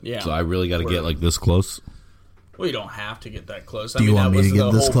Yeah. So I really got to get like this close. Well, you don't have to get that close. Do you want me to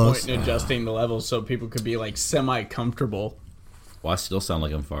get this close? Point in adjusting the levels so people could be like semi-comfortable. Well, I still sound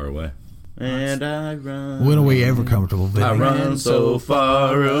like I'm far away. And I run. When are we ever comfortable, Vinny? I run so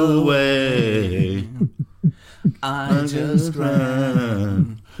far away. I just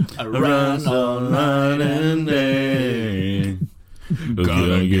run. I run all night and day.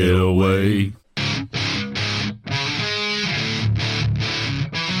 Gonna get away.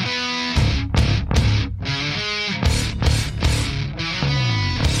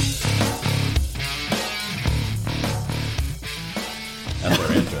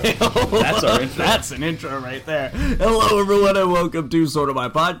 That's our intro. That's an intro right there. Hello, everyone, and welcome to Sorta, my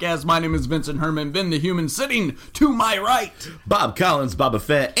podcast. My name is Vincent Herman, Vin the Human, sitting to my right. Bob Collins, Boba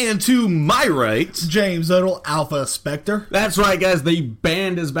Fett, and to my right, James Odell, Alpha Spectre. That's right, guys. The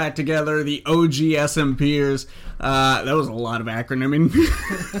band is back together. The OG SMPers. That was a lot of acronyming.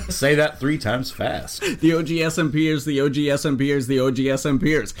 Say that 3 times fast. The OG SMPers, the OG SMPers, the OG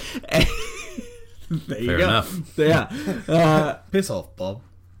SMPers. There you Fair go. enough. Yeah. Piss off, Bob.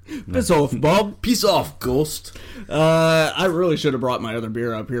 Piss off, Bob. Peace off, Ghost. I really should have brought my other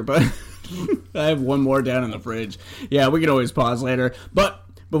beer up here, but I have one more down in the fridge. Yeah, we can always pause later. But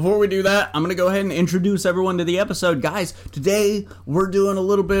before we do that, I'm going to go ahead and introduce everyone to the episode. Guys, today we're doing a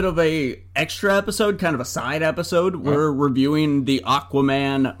little bit of a extra episode, kind of a side episode. We're reviewing the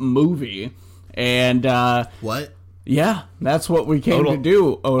Aquaman movie. And, What? yeah, that's what we came to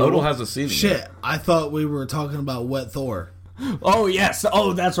do. Odell hasn't seen it Shit, yet. I thought we were talking about Wet Thor. Oh, yes.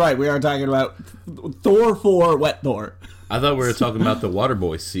 Oh, that's right. We are talking about Thor 4 Wet Thor. I thought we were talking about the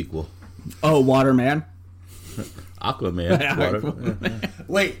Waterboy sequel. Oh, Waterman. Aquaman.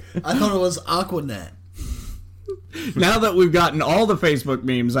 Wait, I thought it was Aquanet. Now that we've gotten all the Facebook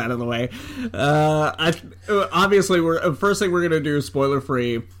memes out of the way, obviously, first thing we're going to do is spoiler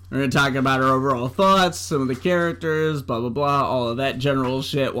free. We're going to talk about our overall thoughts, some of the characters, blah, blah, blah, all of that general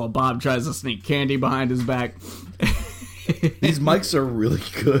shit while Bob tries to sneak candy behind his back. These mics are really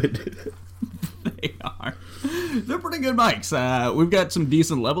good. They are. They're pretty good mics. We've got some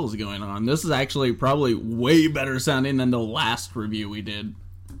decent levels going on. This is actually probably way better sounding than the last review we did.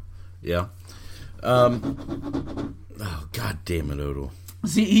 Yeah. Oh, God damn it, Odell.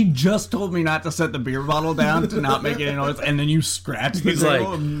 See, he just told me not to set the beer bottle down to not make any noise, and then you scratched the He's like,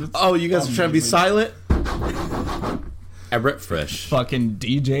 table. oh, you guys are trying to be silent? I rep fresh. Fucking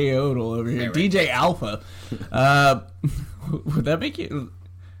DJ Odell over here. DJ Alpha. Would that make you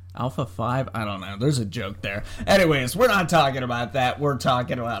Alpha 5? I don't know. There's a joke there. Anyways, we're not talking about that. We're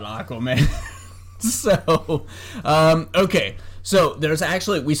talking about Aquaman. So, okay. So, there's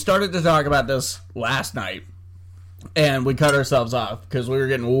actually, we started to talk about this last night, and we cut ourselves off because we were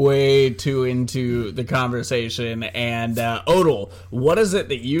getting way too into the conversation. And, Odell, what is it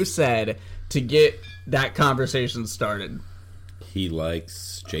that you said to get that conversation started? He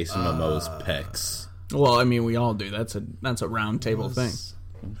likes Jason Momoa's pecs. Well, I mean, we all do. That's a round table thing.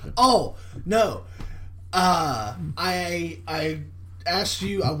 Okay. Oh, no. I asked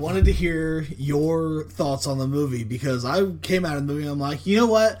you, I wanted to hear your thoughts on the movie because I came out of the movie and I'm like, you know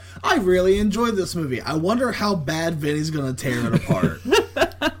what? I really enjoyed this movie. I wonder how bad Vinny's going to tear it apart.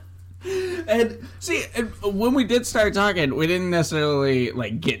 And see, when we did start talking, we didn't necessarily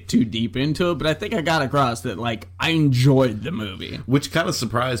like get too deep into it, but I think I got across that like I enjoyed the movie, which kind of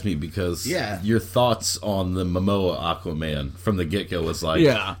surprised me because your thoughts on the Momoa Aquaman from the get-go was like,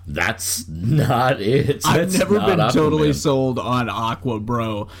 that's not it. I've never been totally sold on Aqua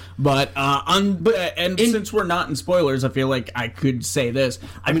Bro, but since we're not in spoilers, I feel like I could say this.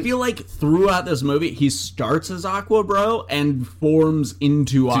 I feel like throughout this movie, he starts as Aqua Bro and forms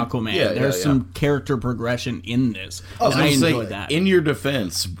into Aquaman. There's some character progression in this. I enjoyed that. In your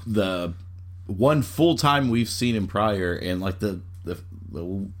defense, the one full time we've seen him prior, and like the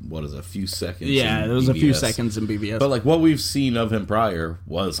what is it, a few seconds? Yeah, there was a few seconds in BBS. But like what we've seen of him prior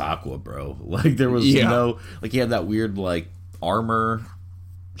was Aqua Bro. Like there was no like he had that weird like armor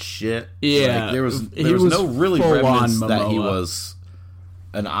shit. Yeah, like, there was no really remnants that he was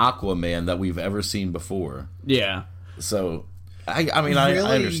an Aquaman that we've ever seen before. Yeah. So I mean, really,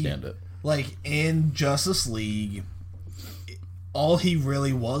 I understand it. Like, in Justice League, all he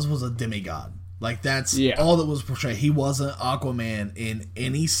really was a demigod. Like, that's all that was portrayed. He wasn't Aquaman in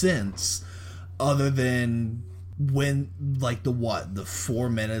any sense other than when, like, the 4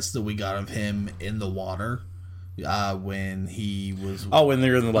 minutes that we got of him in the water when he was... Oh, when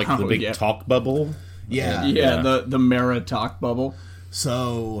they're in, the big talk bubble? The Mara talk bubble.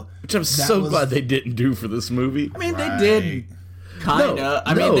 So... Which I'm so glad they didn't do for this movie. I mean, they did... Kinda.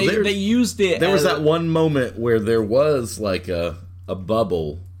 They used it. There was that one moment where there was like a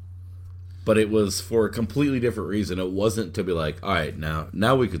bubble but it was for a completely different reason. It wasn't to be like, all right,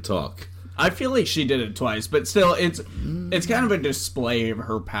 now we could talk. I feel like she did it twice, but still, it's kind of a display of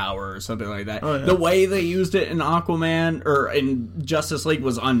her power or something like that. Oh, yeah. The way they used it in Aquaman or in Justice League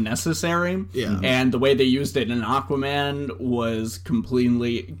was unnecessary, and the way they used it in Aquaman was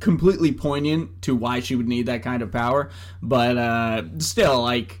completely poignant to why she would need that kind of power. But still,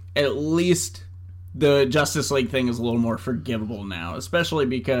 like, at least the Justice League thing is a little more forgivable now, especially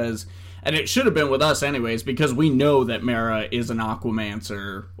because. And it should have been with us anyways, because we know that Mera is an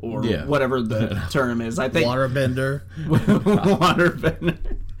Aquamancer, or whatever the term is. I think Waterbender. Waterbender.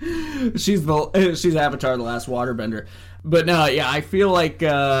 She's Avatar, the last Waterbender. But no, yeah, I feel like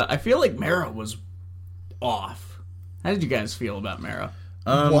Mera was off. How did you guys feel about Mera?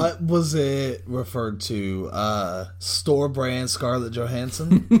 What was it referred to? Store brand Scarlett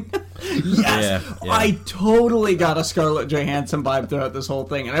Johansson? Yes, yeah. I totally got a Scarlett Johansson vibe throughout this whole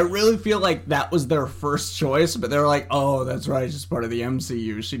thing, and I really feel like that was their first choice, but they were like, oh, that's right, she's part of the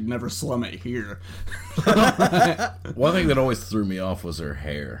MCU, she'd never slum it here. One thing that always threw me off was her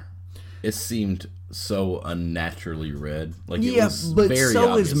hair. It seemed so unnaturally red. Like, it was but very so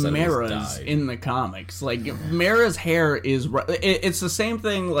obvious is that Mera's in the comics. Like, Mera's hair is... It's the same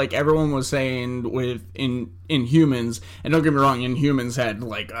thing, like, everyone was saying with Inhumans. And don't get me wrong, Inhumans had,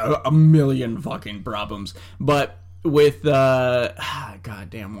 like, a million fucking problems. But with... Medusa's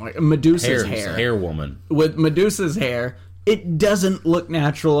hair. Hair woman. With Medusa's hair... It doesn't look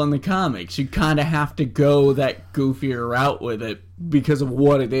natural in the comics. You kind of have to go that goofier route with it because of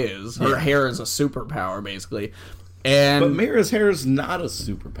what it is. Her hair is a superpower, basically. But Mera's hair is not a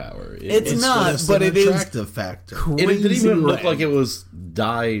superpower. It's not, but it is an attractive factor. It didn't even look like it was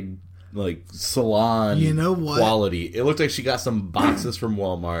dyed, like, salon quality. It looked like she got some boxes from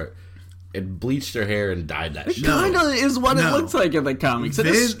Walmart and bleached her hair and dyed that shit. It kind of is what it looks like in the comics.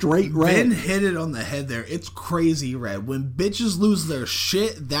 It's straight red. Ben hit it on the head there. It's crazy red. When bitches lose their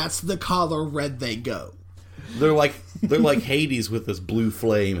shit, that's the color red they go. They're like Hades with this blue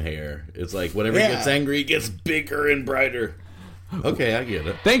flame hair. It's like whenever he gets angry, it gets bigger and brighter. Okay, I get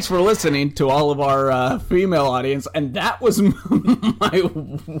it. Thanks for listening to all of our female audience, and that was my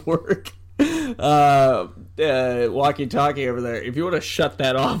work. Walkie-talkie over there. If you want to shut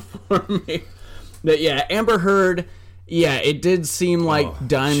that off for me. But yeah, Amber Heard. Yeah, it did seem like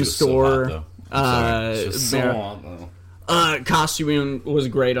dime store. Costuming was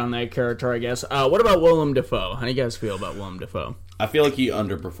great on that character, I guess. What about Willem Dafoe? How do you guys feel about Willem Dafoe? I feel like he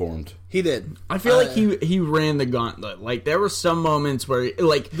underperformed. He did. I feel like he ran the gauntlet. Like, there were some moments where,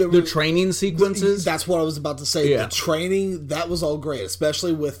 like, the training sequences. That's what I was about to say. Yeah. The training, that was all great,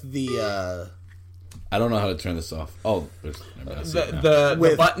 especially with the... I don't know how to turn this off. Oh, the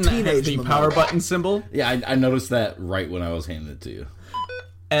button that has the power button symbol. Yeah, I noticed that right when I was handing it to you.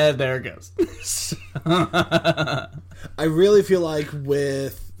 And there it goes. I really feel like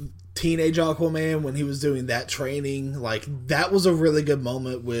with Teenage Aquaman, when he was doing that training, like, that was a really good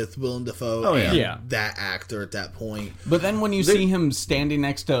moment with Willem Dafoe and that actor at that point. But then when you see him standing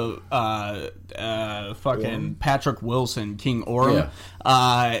next to fucking Patrick Wilson, King Orm,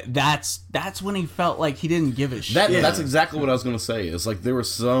 that's when he felt like he didn't give a shit. That's exactly what I was going to say. It's like there were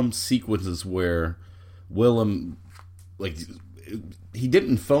some sequences where Willem, like, he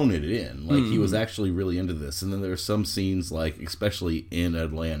didn't phone it in. Like, he was actually really into this. And then there were some scenes, like, especially in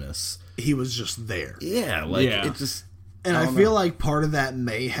Atlantis, he was just there. Yeah, like, it just... And I feel like part of that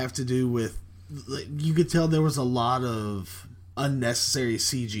may have to do with... Like, you could tell there was a lot of unnecessary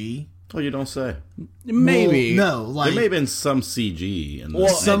CG. Oh, you don't say. Maybe. Well, no, like... There may have been some CG. In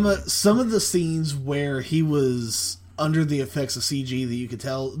some of the scenes where he was... under the effects of CG that you could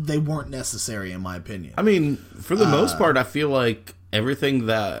tell, they weren't necessary, in my opinion. I mean, for the most part, I feel like everything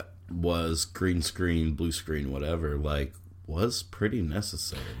that was green screen, blue screen, whatever, like, was pretty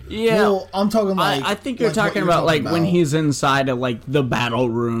necessary. Yeah. Well, I'm talking like... I think you're talking about, like, when he's inside of, like, the battle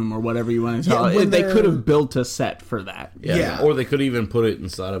room or whatever you want to call it. They could have built a set for that. Yeah. Or they could even put it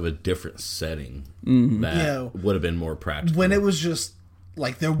inside of a different setting that would have been more practical. When it was just,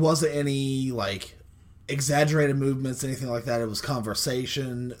 like, there wasn't any, like... exaggerated movements, anything like that. It was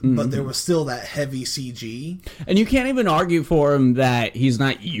conversation, but there was still that heavy CG. And you can't even argue for him that he's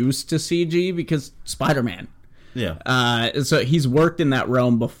not used to CG because Spider-Man. Yeah. So he's worked in that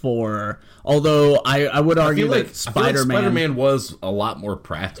realm before. Although I would argue that Spider-Man was a lot more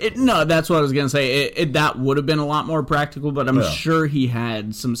practical. No, that's what I was going to say. That would have been a lot more practical, but I'm sure he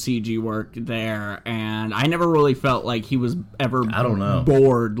had some CG work there, and I never really felt like he was ever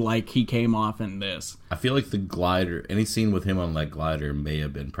bored like he came off in this. I feel like the glider, any scene with him on that glider may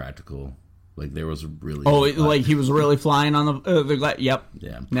have been practical. Like there was really like he was really flying on the glass. Yep.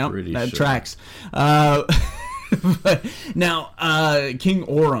 Yeah. That tracks. But now King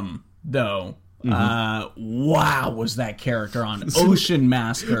Orem though. Wow, was that character on Ocean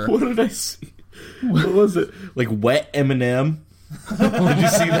Master? What did I see? What was it? Like Wet Eminem? Did you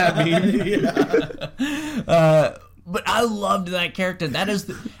see that meme? Yeah. But I loved that character. That is,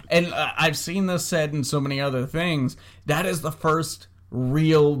 and I've seen this said in so many other things. That is the first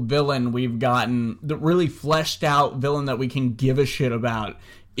real villain we've gotten, the really fleshed out villain that we can give a shit about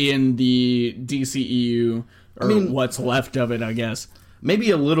in the DCEU, or what's left of it, I guess.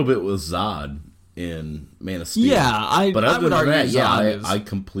 Maybe a little bit with Zod in Man of Steel. Yeah, but other than that, Zod I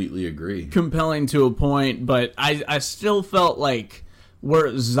completely agree. Compelling to a point, but I still felt like where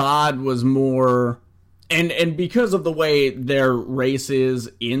Zod was more. And because of the way their race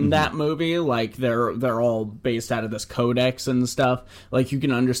is in that movie, like they're all based out of this codex and stuff, like you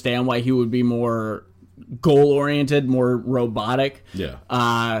can understand why he would be more goal-oriented, more robotic.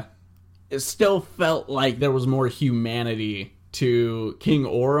 Yeah. It still felt like there was more humanity to King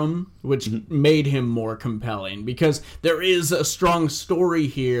Orem, which made him more compelling, because there is a strong story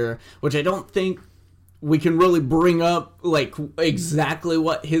here, which I don't think we can really bring up, like, exactly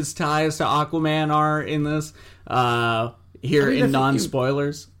what his ties to Aquaman are in this, in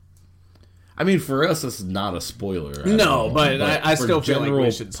non-spoilers. I mean, for us, this is not a spoiler. But I still feel like we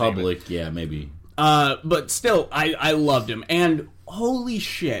should public, save it. Yeah, maybe. But still, I loved him. And holy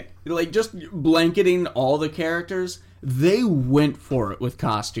shit, like, just blanketing all the characters, they went for it with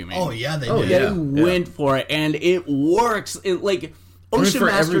costuming. Oh, yeah, they did. They went for it, and it works. Ocean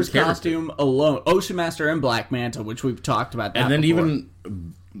Master's costume alone, Ocean Master and Black Manta, which we've talked about that and then before.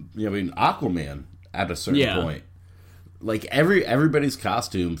 even Aquaman at a certain point, like everybody's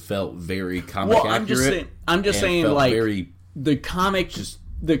costume felt very comic accurate. I'm just saying, like the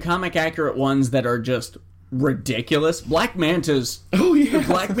comic accurate ones that are just ridiculous. Black Manta's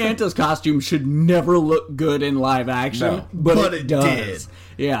costume should never look good in live action, but it does.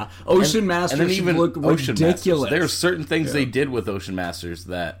 Yeah, Ocean Master should look ridiculous. There are certain things they did with Ocean Masters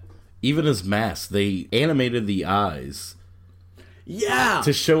that, even as masks, they animated the eyes. Yeah,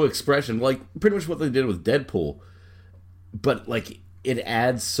 to show expression, like pretty much what they did with Deadpool. But like it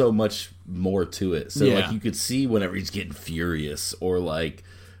adds so much more to it. So like you could see whenever he's getting furious or like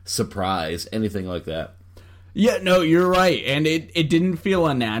surprised, anything like that. Yeah, no, you're right, and it didn't feel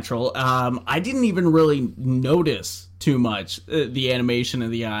unnatural. I didn't even really notice too much the animation of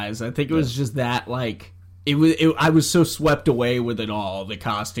the eyes. I think it was just that, like, I was so swept away with it all, the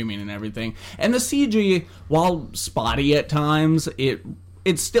costuming and everything. And the CG, while spotty at times, it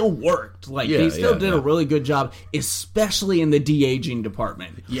still worked. Like, they still did a really good job, especially in the de-aging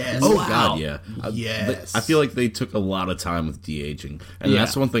department. Yes. Oh, wow. God, yeah. Yes. I feel like they took a lot of time with de-aging. And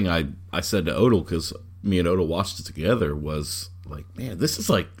that's one thing I said to Odell, because me and Oda watched it together, was like, man, this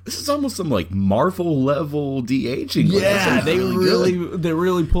is almost some like Marvel level de-aging. Yeah, like, they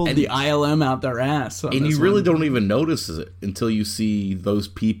really pulled the ILM out their ass. And you really don't even notice it until you see those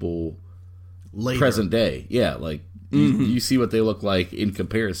people later. Present day. Yeah, like you see what they look like in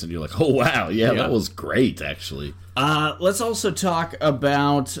comparison. You're like, oh wow, that was great actually. Let's also talk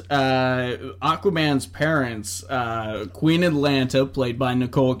about Aquaman's parents, Queen Atlanta, played by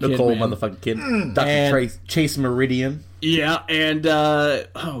Nicole Kidman. Nicole motherfucking Kidman. Dr. Chase Meridian. Yeah, and,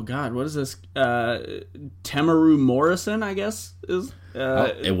 oh god, what is this? Tamaru Morrison, I guess, is...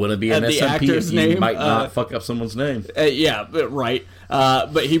 it wouldn't be an SMP if you might not fuck up someone's name. Yeah, right.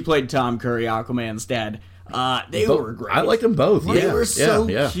 But he played Tom Curry, Aquaman's dad. They were great. I liked them both. They were so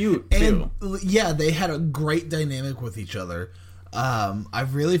cute, too. And, they had a great dynamic with each other. I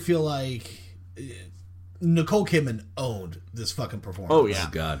really feel like Nicole Kidman owned this fucking performance. Oh, yeah. Oh,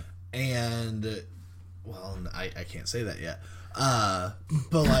 God. And, well, I can't say that yet.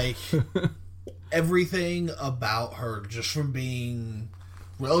 But, like, everything about her, just from being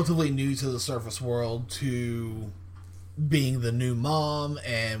relatively new to the surface world to being the new mom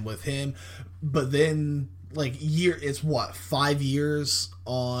and with him, but then... Like it's what 5 years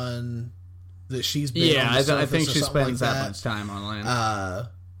on that she's been. Yeah, on the I think she spends like that much time on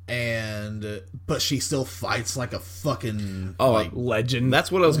land. But she still fights like a fucking legend. That's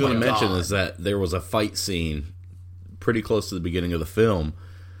what I was going to mention is that there was a fight scene pretty close to the beginning of the film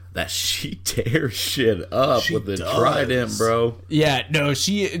that she tears shit up with the trident, bro. Yeah, no,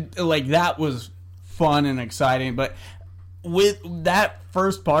 she like that was fun and exciting, but. With that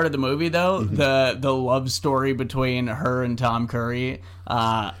first part of the movie, though, the love story between her and Tom Curry,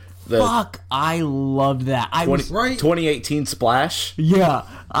 I loved that. 2018 Splash? Yeah,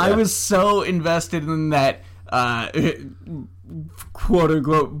 I was so invested in that quote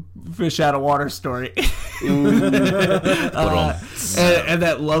unquote fish out of water story. And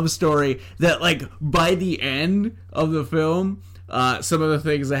that love story that, like, by the end of the film, some of the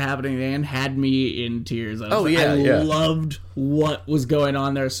things that happened in the end had me in tears. I loved what was going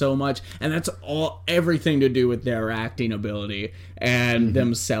on there so much, and that's everything to do with their acting ability and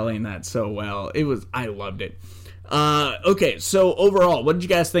them selling that so well. I loved it. Okay, so overall, what did you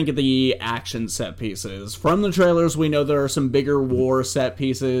guys think of the action set pieces? From the trailers, we know there are some bigger war set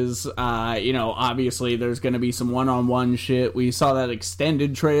pieces. Obviously, there's going to be some one-on-one shit. We saw that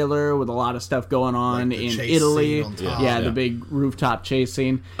extended trailer with a lot of stuff going on like in Italy. The big rooftop chase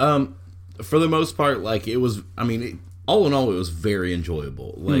scene. For the most part, like, it was, all in all, it was very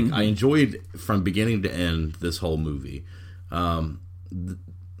enjoyable. Like, I enjoyed from beginning to end this whole movie. One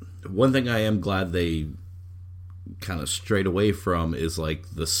thing I am glad they kind of strayed away from is, like,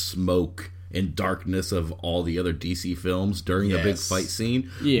 the smoke and darkness of all the other DC films during a big fight scene.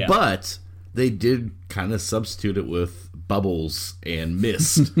 Yeah. But they did kind of substitute it with bubbles and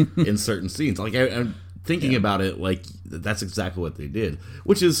mist in certain scenes. Like, I'm thinking about it, like, that's exactly what they did,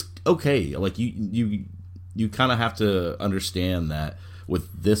 which is okay. Like, you kind of have to understand that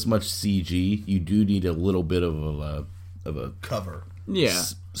with this much CG, you do need a little bit of a cover. Yeah.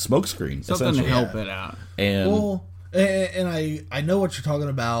 Smoke screen, something to help it out. And I know what you're talking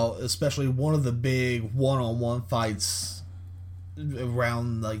about, especially one of the big one-on-one fights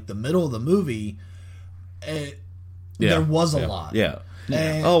around, like, the middle of the movie. There was a lot. Yeah.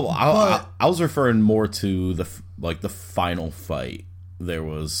 I was referring more to the final fight. There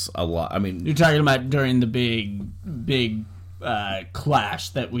was a lot. I mean, you're talking about during the big clash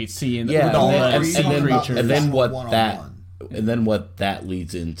that we see with all the sea creatures, and then what that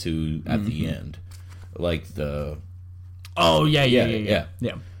leads into at the end, like the. Oh yeah.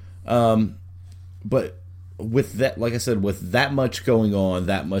 But with that, like I said, with that much going on,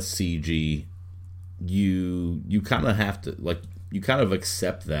 that much CG, you kind of have to, like, you kind of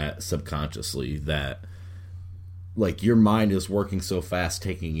accept that subconsciously, that, like, your mind is working so fast,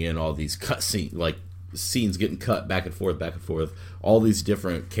 taking in all these cut scenes, like scenes getting cut back and forth, all these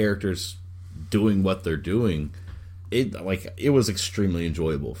different characters doing what they're doing. It was extremely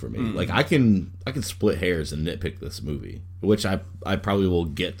enjoyable for me. Like, I can split hairs and nitpick this movie, which I probably will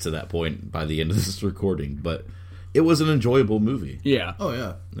get to that point by the end of this recording, but it was an enjoyable movie. Yeah. Oh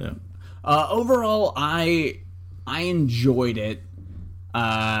yeah. Yeah. Overall, I enjoyed it.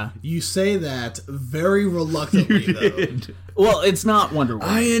 You say that very reluctantly, though. Well, it's not Wonder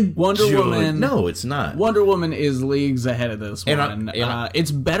Woman. Wonder Woman. No, it's not. Wonder Woman is leagues ahead of this one.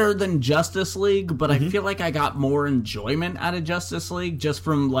 It's better than Justice League, but I feel like I got more enjoyment out of Justice League just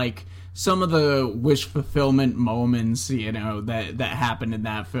from, like, some of the wish fulfillment moments, that happened in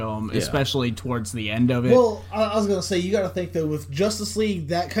that film, especially towards the end of it. Well, I was gonna say, you got to think that with Justice League,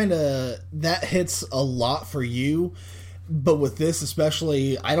 that hits a lot for you. But with this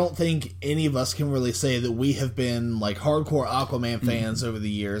especially, I don't think any of us can really say that we have been, like, hardcore Aquaman fans over the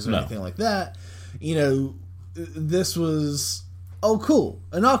years or anything like that. This was, cool,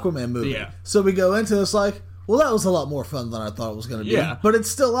 an Aquaman movie. Yeah. So we go into this like, well, that was a lot more fun than I thought it was going to be. Yeah. But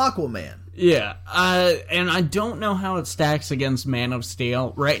it's still Aquaman. Yeah. And I don't know how it stacks against Man of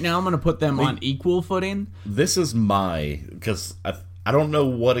Steel. Right now I'm going to put them on equal footing. This is because I don't know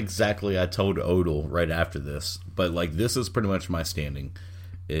what exactly I told Odell right after this, but, like, this is pretty much my standing,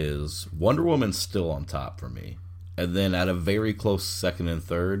 is Wonder Woman's still on top for me. And then at a very close second and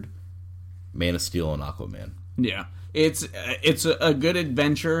third, Man of Steel and Aquaman. Yeah. It's a good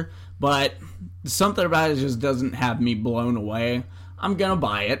adventure, but something about it just doesn't have me blown away. I'm going to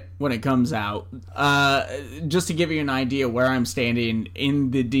buy it when it comes out. Just to give you an idea where I'm standing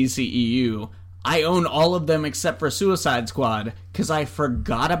in the DCEU, I own all of them except for Suicide Squad, because I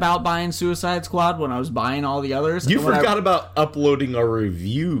forgot about buying Suicide Squad when I was buying all the others. You forgot about uploading a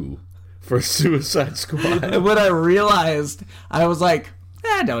review for Suicide Squad. And when I realized, I was like,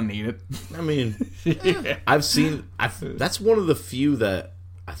 I don't need it. I mean, that's one of the few that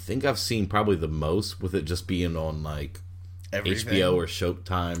I think I've seen probably the most, with it just being on, like, everything. HBO or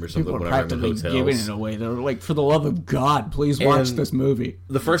Showtime or something. People are whenever I'm in practically hotels. giving it away. They're like, for the love of God, please watch this movie.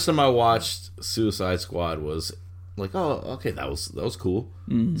 The first time I watched Suicide Squad was like, oh, okay, that was cool.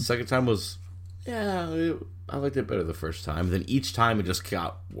 Mm-hmm. The second time was, I liked it better the first time. Then each time it just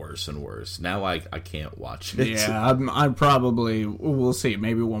got worse and worse. Now I can't watch it. Yeah, I probably will see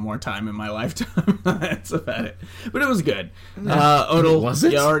maybe one more time in my lifetime. That's about it. But it was good. Odell, was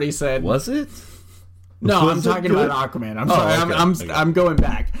it? You already said. Was it? No, I'm talking about Aquaman. I'm sorry. Okay. I'm going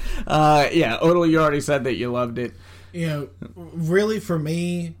back. Odell, you already said that you loved it. Really for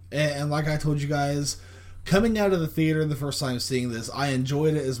me, and like I told you guys, coming out of the theater the first time seeing this, I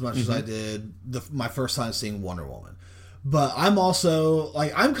enjoyed it as much as I did my first time seeing Wonder Woman. But I'm also,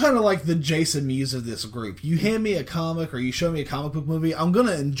 like, I'm kind of like the Jason Mewes of this group. You hand me a comic or you show me a comic book movie, I'm going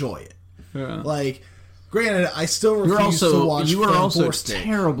to enjoy it. Yeah. Like, granted, I still refuse to watch You were also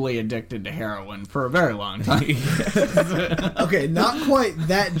terribly addicted to heroin for a very long time. Okay, not quite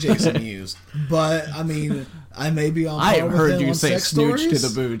that Jason Mewes, but, I mean, I may be on par I've with heard him you on say sex snooch stories. to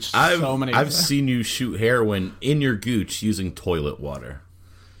the booch so many I've times. seen you shoot heroin in your gooch using toilet water.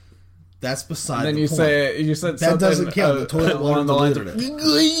 That's beside then the you point. said That something, doesn't count. The toilet along the lines of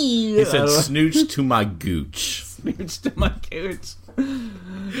He said, snooch to my gooch. snooch to my gooch.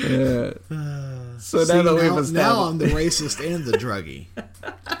 Yeah. So now that we've established, now I'm the racist and the druggie.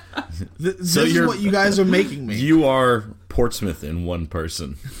 This is what you guys are making me. You are Portsmouth in one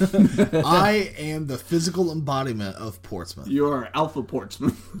person. I am the physical embodiment of Portsmouth. you're Alpha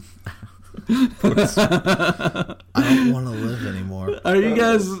Portsmouth. I don't want to live anymore. Are you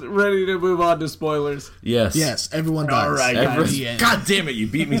guys ready to move on to spoilers? Yes. Yes, everyone does. All right, guys. God damn it, you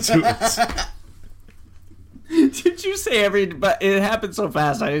beat me to it. Did you say every? But it happened so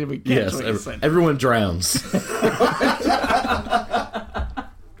fast, I didn't even catch what you said. Everyone drowns.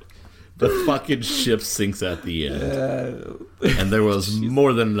 The fucking ship sinks at the end. And there was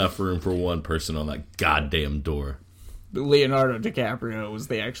more than enough room for one person on that goddamn door. Leonardo DiCaprio was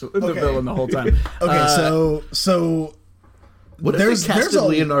the villain the whole time. Okay, so what if they casted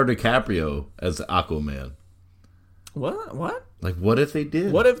Leonardo DiCaprio as Aquaman? What? Like, what if they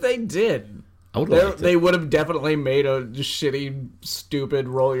did? What if they did? I would like They would have definitely made a shitty, stupid,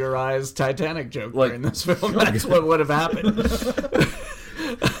 roll your eyes Titanic joke during this film. That's what would have happened.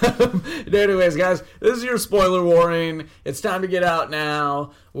 Anyways, guys, this is your spoiler warning. It's time to get out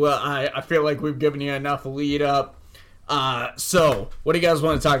now. Well, I feel like we've given you enough lead up. So, what do you guys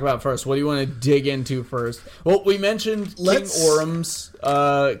want to talk about first? What do you want to dig into first? Well, we mentioned King Orm's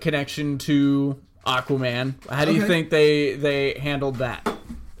connection to Aquaman. How do you think they handled that?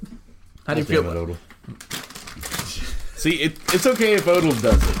 How do you feel? Odell. See, it's okay if Odell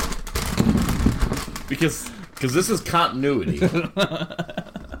does it. Because this is continuity.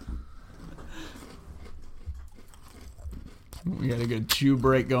 We got a good chew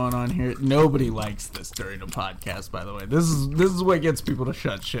break going on here. Nobody likes this during a podcast, by the way. This is what gets people to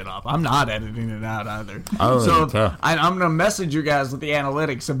shut shit off. I'm not editing it out either. I'm going to message you guys with the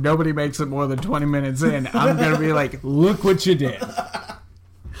analytics. If nobody makes it more than 20 minutes in, I'm going to be like, look what you did.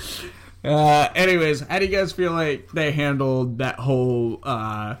 Anyways, how do you guys feel like they handled that whole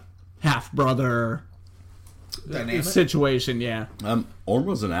half-brother situation? Yeah. Orm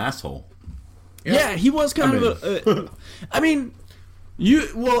was an asshole. Yeah, he was kind of a...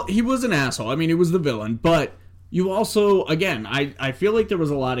 he was an asshole. I mean, he was the villain, but you also, again, I feel like there was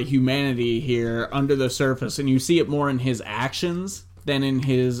a lot of humanity here under the surface, and you see it more in his actions than in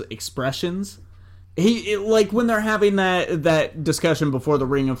his expressions. Like when they're having that discussion before the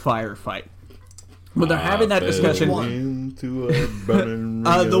Ring of Fire fight. When they're having that discussion...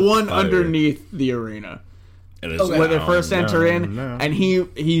 the one underneath the arena. Where they first enter in, and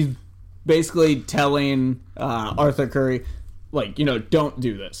he's basically telling Arthur Curry, like, don't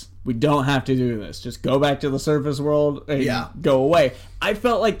do this. We don't have to do this. Just go back to the surface world and go away. I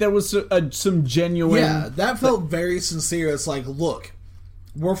felt like there was some genuine... Yeah, that felt very sincere. It's like, look,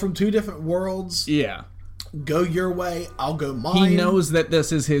 we're from two different worlds. Yeah. Go your way, I'll go mine. He knows that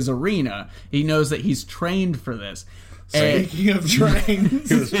this is his arena. He knows that he's trained for this. Speaking of trained...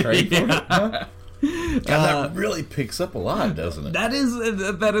 He was trained for it, huh? God, that really picks up a lot, doesn't it?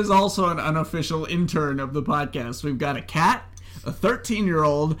 That is also an unofficial intern of the podcast. We've got a cat, a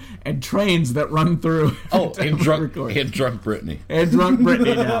 13-year-old, and trains that run through. Oh, and drunk Brittany. And drunk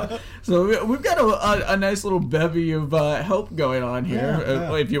Brittany now. So we've got a nice little bevy of help going on here,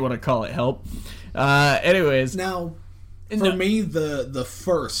 if you want to call it help. Anyways. Now, for me, the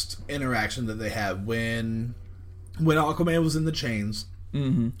first interaction that they had when Aquaman was in the chains,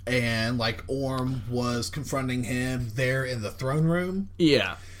 and like Orm was confronting him there in the throne room.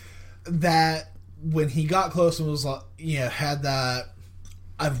 Yeah. That when he got close and was like, had that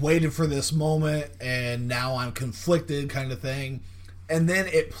I've waited for this moment and now I'm conflicted kind of thing. And then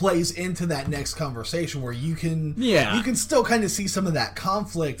it plays into that next conversation where you can still kind of see some of that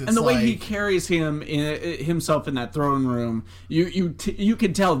conflict. It's and the way he carries himself in that throne room, you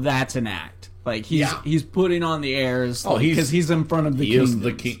can tell that's an act. Like he's putting on the airs because he's in front of the king. He is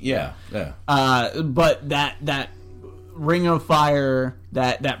the king. Yeah. But that Ring of Fire,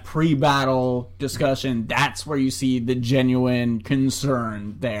 that pre-battle discussion, that's where you see the genuine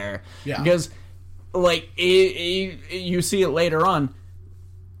concern there. Yeah. Because like you see it later on,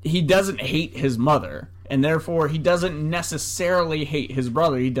 he doesn't hate his mother. and therefore he doesn't necessarily hate his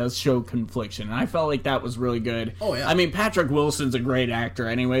brother. He does show confliction, and I felt like that was really good. Oh, yeah. I mean, Patrick Wilson's a great actor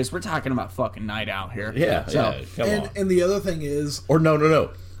anyways. We're talking about fucking Night Out here. Yeah, So, Come on. And the other thing is... Or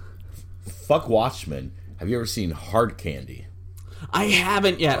no. Fuck Watchmen. Have you ever seen Hard Candy? I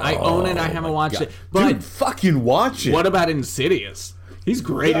haven't yet. I own it. I haven't watched God. it. But Dude, fucking watch it. what about Insidious? He's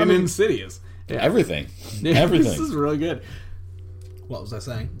great in Insidious. Yeah. Everything. This Everything. is really good. What was I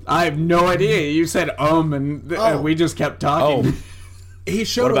saying? I have no idea. You said and we just kept talking. Oh. He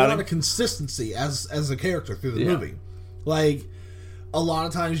showed What a about lot him? of consistency as a character through the movie. Like, a lot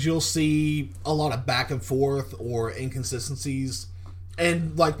of times you'll see a lot of back and forth or inconsistencies.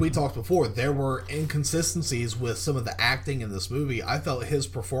 And like we talked before, there were inconsistencies with some of the acting in this movie. I felt his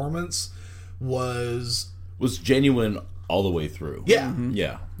performance was genuine all the way through. Yeah. Mm-hmm.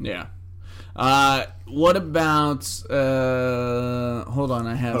 Yeah. Yeah. What about... hold on,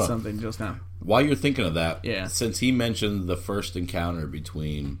 I have something just now. While you're thinking of that, Yeah. since he mentioned the first encounter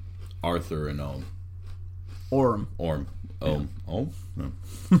between Arthur and Orm. No.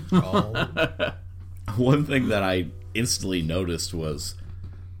 One thing that I instantly noticed was,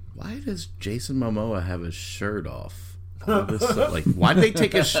 why does Jason Momoa have his shirt off? Like, why did they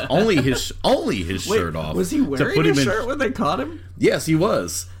take only his shirt off? Was he wearing a shirt when they caught him? Yes, he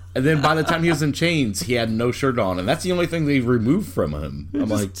was. And then by the time he was in chains, he had no shirt on, and that's the only thing they removed from him. I'm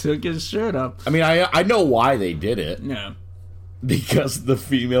like, took his shirt up. I mean, I know why they did it. Yeah. Because the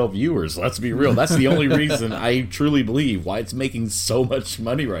female viewers, let's be real. That's the only reason I truly believe why it's making so much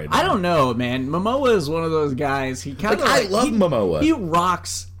money right now. I don't know, man. Momoa is one of those guys. He kind of I love Momoa. He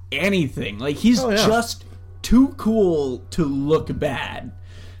rocks anything. Like, he's yeah. just too cool to look bad.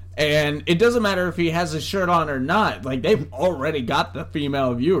 And it doesn't matter if he has his shirt on or not. Like, they've already got the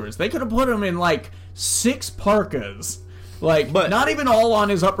female viewers. They could have put him in, like, 6 parkas. Like, but not even all on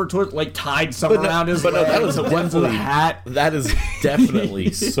his upper torso, like, tied some around his leg. But no, that is a hat. That is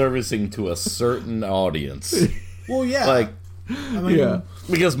definitely servicing to a certain audience. Well, yeah. Like, I mean,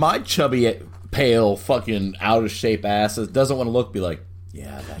 because my chubby, pale, fucking out of shape ass doesn't want to be like,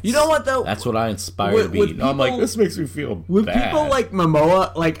 yeah, that's, you know what, though? That's what I aspire to be. People, I'm like, this makes me feel with bad. people like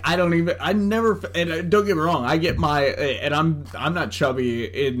Momoa, like, I never, and don't get me wrong, I get my, and I'm not chubby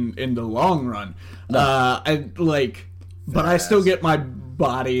in the long run. No. But I still get my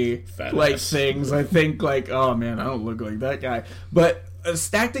body, like, things. I think, like, oh, man, I don't look like that guy. But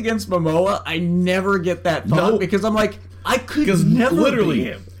stacked against Momoa, I never get that thought because I'm like, I could never be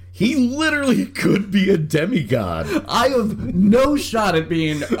him. He literally could be a demigod. I have no shot at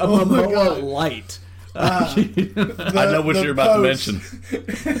being a Momoa light. I know what you're about to mention.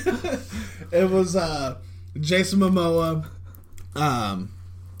 It was Jason Momoa.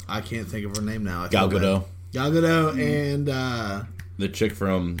 I can't think of her name now. Gal Gadot. Gal Gadot and the chick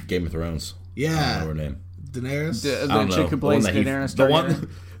from Game of Thrones. Yeah, I don't know her name. Daenerys. The chick who plays Daenerys.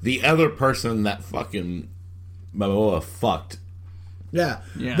 The other person that fucking Momoa fucked. Yeah,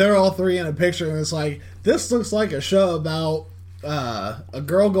 they're all 3 in a picture, and it's like, this looks like a show about a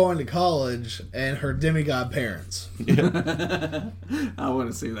girl going to college and her demigod parents. I want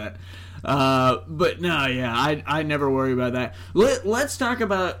to see that. But no, I never worry about that. Let's talk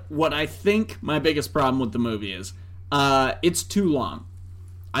about what I think my biggest problem with the movie is. It's too long.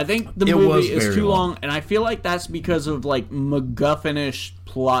 I think the movie is too long, and I feel like that's because of, like, MacGuffin-ish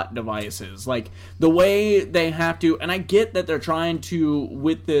plot devices. Like, the way they have to, and I get that they're trying to,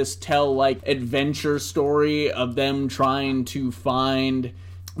 with this, tell, like, adventure story of them trying to find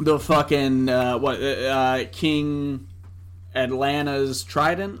the fucking, King Atlanta's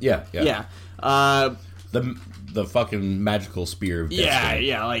trident? Yeah. The fucking magical spear of destiny.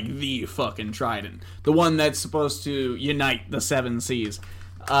 Yeah, like the fucking trident. The one that's supposed to unite the 7 seas.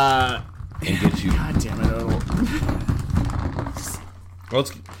 And get you. God damn it, Odell. Well,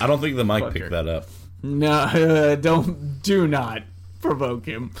 I don't think the mic picked that up. No, do not provoke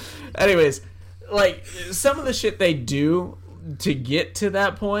him. Anyways, like, some of the shit they do to get to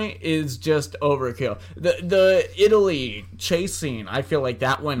that point is just overkill. The Italy chase scene, I feel like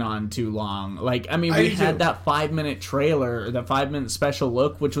that went on too long. Like, I mean, we had that 5-minute trailer, the 5-minute special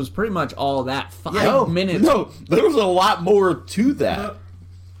look, which was pretty much all that. 5 minutes. No, there was a lot more to that.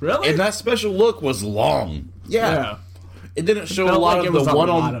 Really? And that special look was long. Yeah. It didn't show a lot of the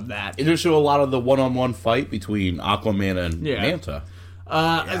that. It didn't show a lot of the one-on-one fight between Aquaman and Manta.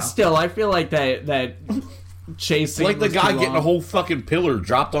 Still, I feel like that chasing, like the guy getting a whole fucking pillar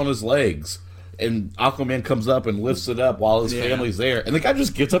dropped on his legs, and Aquaman comes up and lifts it up while his family's there, and the guy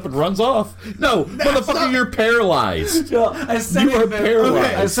just gets up and runs off. No, motherfucker, you're paralyzed. I said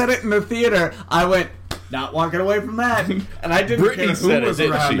it in the theater. I went, not walking away from that. And I didn't Brittany care said who was it,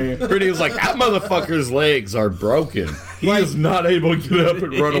 around didn't she? me. Brittany was like, that motherfucker's legs are broken. He is not able to get up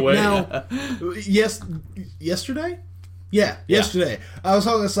and run away. Now, yesterday? Yeah, yesterday. I was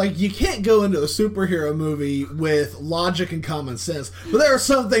talking, it's like, you can't go into a superhero movie with logic and common sense, but there are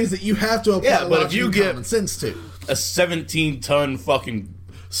some things that you have to apply logic and common sense to. A 17-ton fucking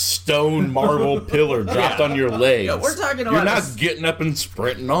stone marble pillar dropped on your legs. Yeah, we're talking about You're not getting up and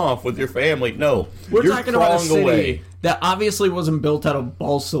sprinting off with your family. No, we're you're talking about a city away. that obviously wasn't built out of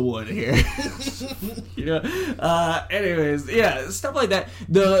balsa wood here. Anyways, yeah, stuff like that.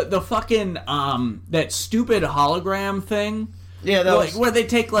 The fucking that stupid hologram thing. Yeah, that was... where they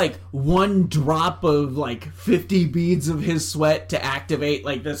take like one drop of like 50 beads of his sweat to activate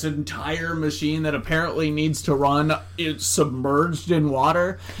like this entire machine that apparently needs to run. It's submerged in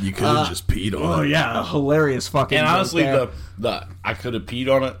water. You could have just peed on it. Oh yeah, hilarious fucking. And honestly, there. the I could have peed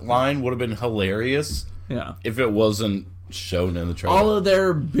on it line would have been hilarious. Yeah. If it wasn't shown in the trailer. All of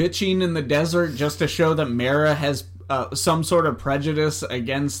their bitching in the desert just to show that Mara has some sort of prejudice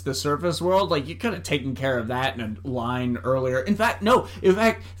against the surface world. Like, you could have taken care of that in a line earlier. In fact, no. In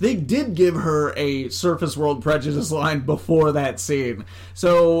fact, they did give her a surface world prejudice line before that scene.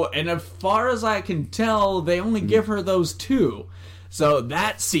 So, and as far as I can tell, they only give her those two. So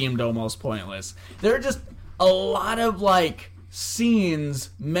that seemed almost pointless. There are just a lot of, like,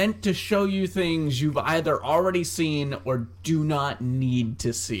 scenes meant to show you things you've either already seen or do not need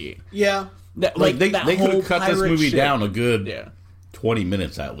to see. Yeah. That, like they could have cut this movie down a good 20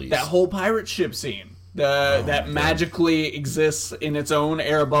 minutes at least. That whole pirate ship scene that magically exists in its own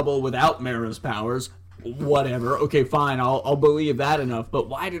air bubble without Mara's powers. Whatever. Okay, fine. I'll believe that enough. But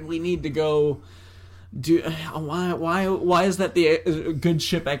why did we need to go? Why is that the good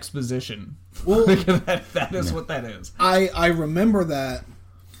ship exposition? Well, that is what that is. I remember that,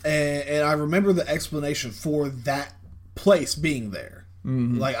 and I remember the explanation for that place being there.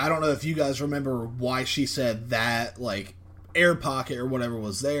 Mm-hmm. Like, I don't know if you guys remember why she said that, like, air pocket or whatever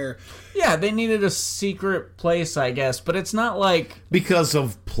was there. Yeah, they needed a secret place, I guess, but it's not like... Because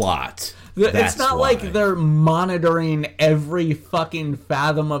of plot. It's not like they're monitoring every fucking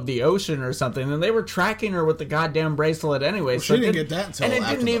fathom of the ocean or something, and they were tracking her with the goddamn bracelet anyway. Well, so she didn't get that until and it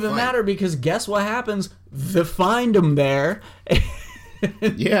after didn't the even fight. matter, because guess what happens? They find them there.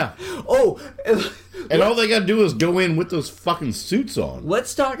 Yeah. Oh... And all they gotta do is go in with those fucking suits on.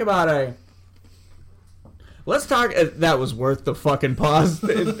 Let's talk about that was worth the fucking pause.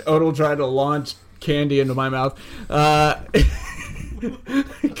 Odell tried to launch candy into my mouth. God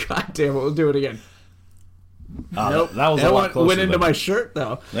damn it, we'll do it again. Nope. That was a lot closer. Went into my shirt,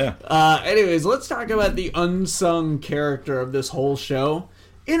 though. Yeah. Anyways, let's talk about the unsung character of this whole show.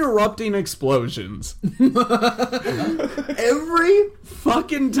 Interrupting explosions. Every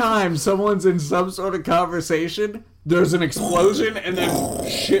fucking time someone's in some sort of conversation, there's an explosion and then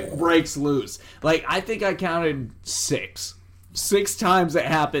shit breaks loose. Like, I think I counted 6 times it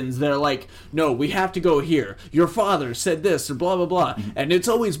happens. They're like, no, we have to go here. Your father said this or blah, blah, blah. And it's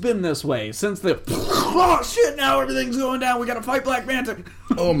always been this way since the... Oh, shit, now everything's going down. We gotta fight Black Manta.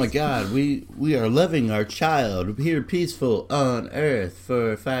 Oh, my God. We are loving our child here peaceful on Earth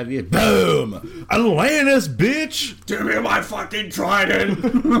for 5 years. Boom! Atlantis, bitch! Give me my fucking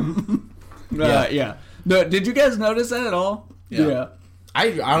trident. Yeah. No, did you guys notice that at all? Yeah.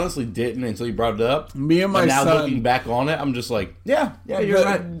 I honestly didn't until you brought it up. Me and my now son, looking back on it, I'm just like, yeah, you're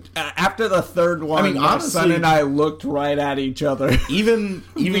right. After the third one, my honestly, son and I looked right at each other. Even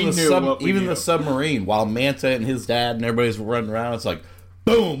the submarine, while Manta and his dad and everybody's running around, it's like,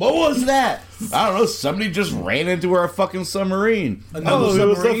 boom! What was that? I don't know. Somebody just ran into our fucking submarine. Another submarine?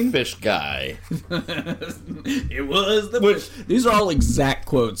 It was the fish guy. It was the fish. These are all exact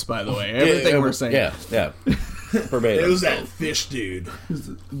quotes, by the way. Everything we're saying. Yeah. Verbatim. It was that fish dude.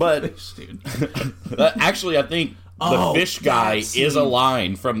 But actually, I think the fish guy is a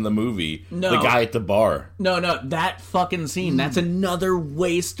line from the movie. No. The guy at the bar. No, that fucking scene. That's another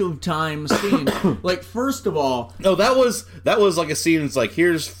waste of time scene. Like, first of all... No, that was like a scene. It's like,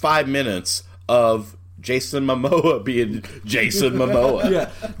 here's 5 minutes of Jason Momoa being Jason Momoa.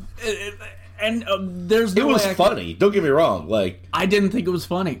 Yeah. And there's no way... It was funny. Don't get me wrong. Like, I didn't think it was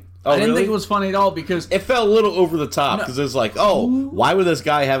funny. Oh, I didn't really? think it was funny at all because... It felt a little over the top because it's like, why would this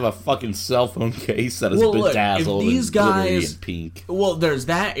guy have a fucking cell phone case that is bedazzled and glittery and pink? Well, there's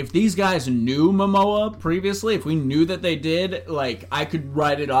that. If these guys knew Momoa previously, if we knew that they did, like, I could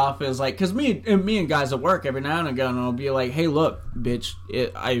write it off as like... Because me and guys at work every now and again will be like, hey, look, bitch,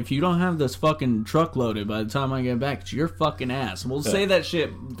 if you don't have this fucking truck loaded by the time I get back, it's your fucking ass. And we'll say that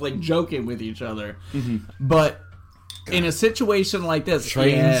shit, like, joking with each other. Mm-hmm. But... in a situation like this,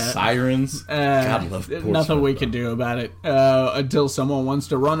 trains, sirens. God, love nothing we can do about it until someone wants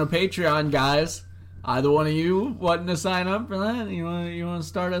to run a Patreon, guys. Either one of you wanting to sign up for that? You want to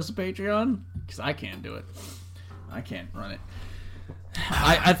start us a Patreon? Because I can't do it. I can't run it.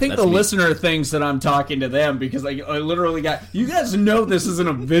 I think the listener thinks that I'm talking to them because I literally got... You guys know this isn't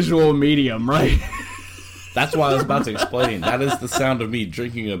a visual medium, right? That's why I was about to explain. That is the sound of me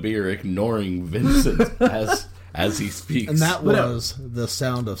drinking a beer, ignoring Vincent as he speaks. And that was the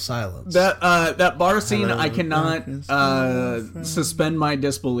sound of silence. That bar scene, I cannot suspend my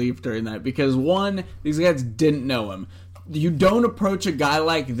disbelief during that because, one, these guys didn't know him. You don't approach a guy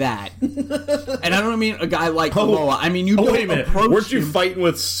like that. And I don't mean a guy like Momoa. I mean, you don't wait a minute. Weren't you fighting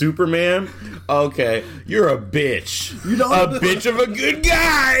with Superman? Okay, you're a bitch. You don't a bitch of a good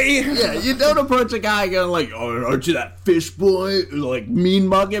guy. Yeah, you don't approach a guy going like, "Oh, aren't you that fish boy?" Like mean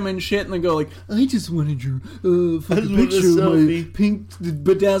mug him and shit, and then go like, "I just wanted your fucking picture of my pink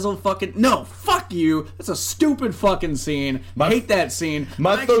bedazzled fucking." No, fuck you. That's a stupid fucking scene. I hate that scene.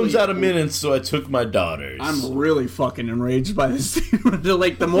 My phone's out of minutes, so I took my daughter's. I'm really fucking enraged by this scene.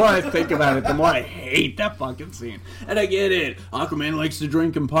 Like, the more I think about it, the more I hate that fucking scene. And I get it. Aquaman likes to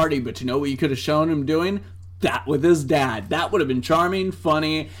drink and party, but you know what you could have shown him doing? That with his dad. That would have been charming,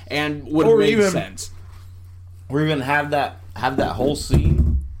 funny, and would have made sense. Or even have that whole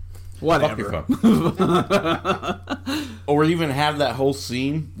scene. Whatever. Or even have that whole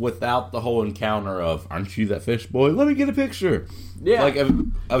scene without the whole encounter of, "Aren't you that fish boy? Let me get a picture." Yeah, like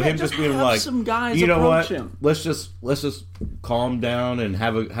of him just being like, some guys you know what? Him. Let's just calm down and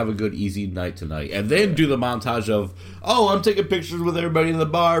have a good easy night tonight, and then do the montage of, "Oh, I'm taking pictures with everybody in the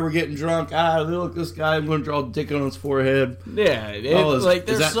bar. We're getting drunk. Look, this guy. I'm going to draw a dick on his forehead." Yeah,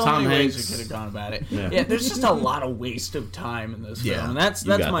 there's so many ways we could have gone about it. Yeah, there's just a lot of waste of time in this film, and that's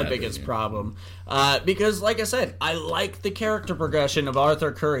my biggest problem. Because, like I said, I like the character progression of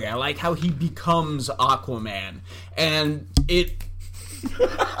Arthur Curry. I like how he becomes Aquaman, and it.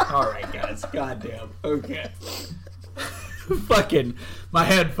 All right, guys. Goddamn. Okay. Fucking, my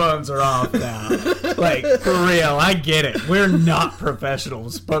headphones are off now. Like, for real, I get it. We're not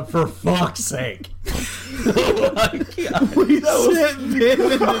professionals, but for fuck's sake. Oh my God.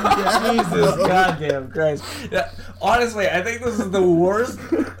 Jesus goddamn Christ. Honestly, I think this is the worst,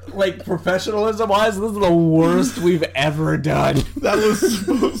 like, professionalism-wise, this is the worst we've ever done. That was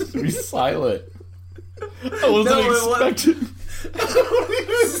supposed to be silent. I wasn't expecting...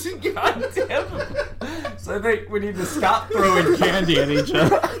 God damn it. So I think we need to stop throwing candy at each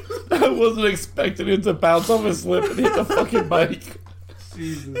other. I wasn't expecting it to bounce off his lip and hit the fucking mic.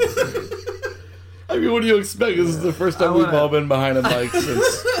 Jesus. I mean, what do you expect? This is the first time we've all been behind a mic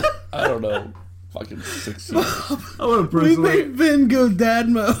since, I don't know, fucking 6 years. I want to personally... We made Vin go dad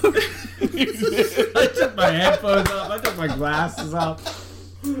mode. I took my headphones off. I took my glasses off.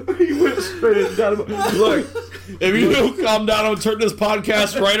 He went straight in dad mode. Look, if you don't calm down, I'm going to turn this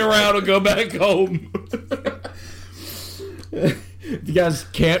podcast right around and go back home. If you guys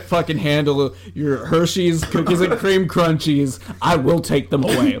can't fucking handle your Hershey's cookies and cream crunchies, I will take them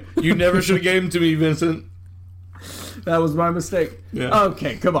away. You never should have gave them to me, Vincent. That was my mistake. Yeah.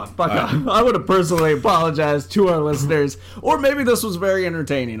 Okay, come on, fuck off. I would have personally apologized to our listeners, or maybe this was very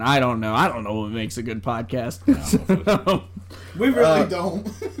entertaining. I don't know. I don't know what makes a good podcast. No. We really don't.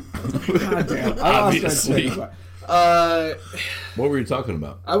 God damn. Obviously. What were you talking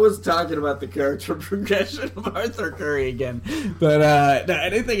about? I was talking about the character progression of Arthur Curry again. But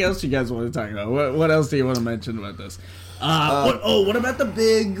anything else you guys want to talk about? What else do you want to mention about this? What about the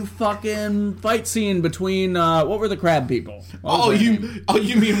big fucking fight scene between what were the crab people?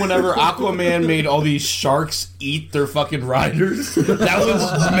 You mean whenever Aquaman made all these sharks eat their fucking riders? That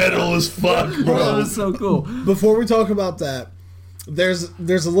was metal as fuck, bro. That was so cool. Before we talk about that, there's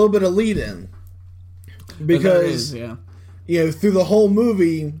a little bit of lead in. Because you know, through the whole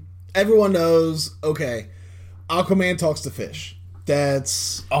movie, everyone knows, okay, Aquaman talks to fish.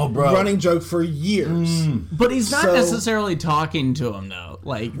 That's running joke for years. But he's not necessarily talking to him, though.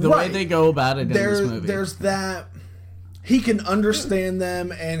 Like, the way they go about it in this movie. There's that... He can understand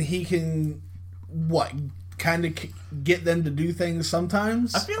them, and he can, kind of get them to do things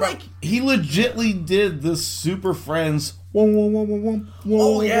sometimes? I feel like... He legitly did the Super Friends... and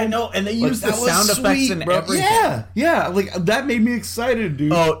they used the sound effects and everything. Yeah, like, that made me excited,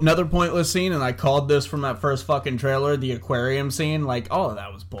 dude. Oh, another pointless scene, and I called this from that first fucking trailer, the aquarium scene, like,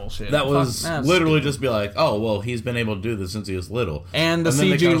 that was bullshit. That was literally just be like, oh, well, he's been able to do this since he was little. And the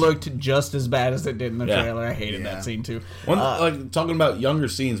CG looked just as bad as it did in the trailer. I hated that scene, too. Talking about younger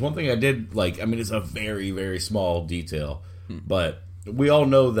scenes, one thing I did like, I mean, it's a very, very small detail, but we all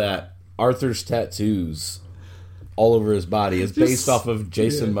know that Arthur's tattoos all over his body is based off of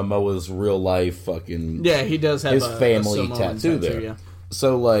Jason Momoa's real life fucking... Yeah, he does have his family a tattoo there. Yeah.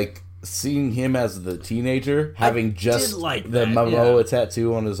 So, like, seeing him as the teenager, having just like the that, Momoa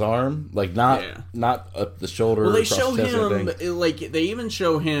tattoo on his arm, like, not up the shoulder. Well, they across show the chest him, like, they even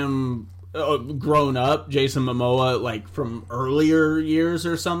show him grown up, Jason Momoa, like, from earlier years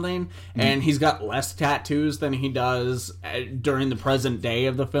or something, and he's got less tattoos than he does during the present day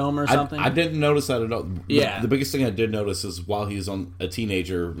of the film or something. I didn't notice that at all. Yeah. The biggest thing I did notice is while he's on a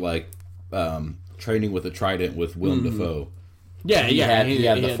teenager, like, training with a trident with Willem Dafoe. Yeah, he had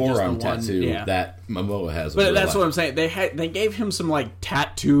the forearm the one, tattoo that Momoa has. But that's what I'm saying. They gave him some like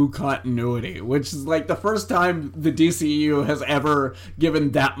tattoo continuity, which is like the first time the DCU has ever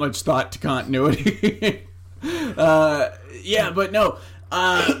given that much thought to continuity. But no.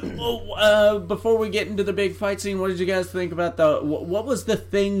 Before we get into the big fight scene, what did you guys think about what was the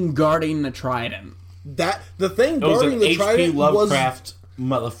thing guarding the trident? The thing guarding the trident Lovecraft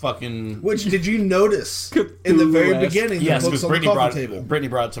motherfucking... Which, did you notice in the very beginning? Yes, because Brittany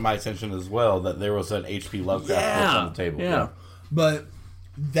brought it to my attention as well that there was an H.P. Lovecraft book on the table. Yeah. But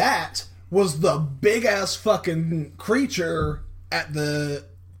that was the big-ass fucking creature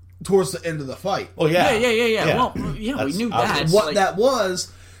towards the end of the fight. Oh, yeah. Yeah. Well, we knew that. What that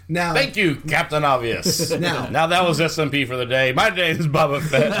was... Now, thank you, Captain Obvious. Now that was SMP for the day. My name is Boba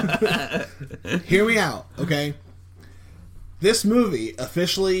Fett. Hear me out, okay? This movie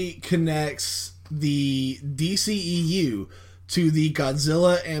officially connects the DCEU to the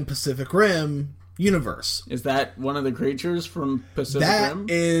Godzilla and Pacific Rim universe. Is that one of the creatures from Pacific Rim?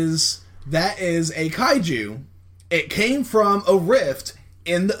 That is a kaiju. It came from a rift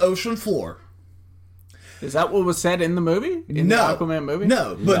in the ocean floor. Is that what was said in the movie? In the Aquaman movie?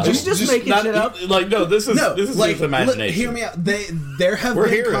 No, but just making shit up. Like, no, this is like, his imagination. Hear me out. There have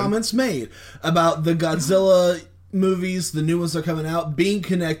been comments made about the Godzilla movies, the new ones that are coming out, being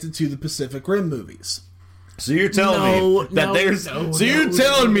connected to the Pacific Rim movies. So you're telling me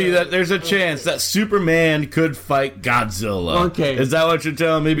that there's a chance that Superman could fight Godzilla. Okay. Is that what you're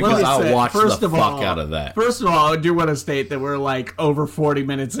telling me? Because I'll watch the fuck out of that. First of all, I do want to state that we're like over 40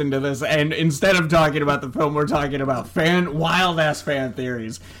 minutes into this, and instead of talking about the film, we're talking about wild-ass fan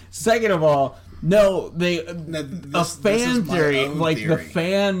theories. Second of all, no, a fan theory, like theory. The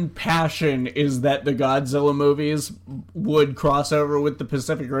fan passion is that the Godzilla movies would cross over with the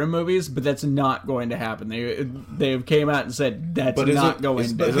Pacific Rim movies, but that's not going to happen. They have came out and said that's not going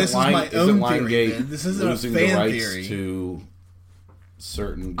to. But this is my own theory. This isn't a fan theory. To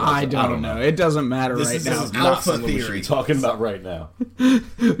certain, I don't know. It doesn't matter right now. This is alpha theory. We should be talking about right now.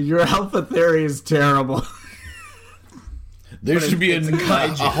 Your alpha theory is terrible. There should be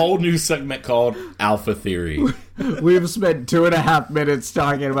a whole new segment called Alpha Theory. We've spent 2.5 minutes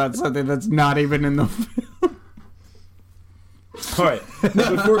talking about something that's not even in the film. All right.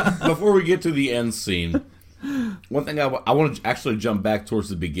 Before we get to the end scene, one thing I want to actually jump back towards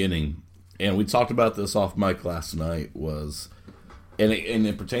the beginning, and we talked about this off mic last night, and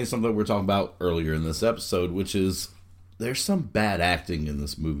it pertains to something we were talking about earlier in this episode, which is there's some bad acting in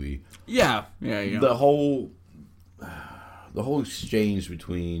this movie. Yeah. The whole exchange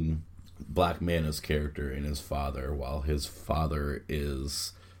between Black Manta's character and his father, while his father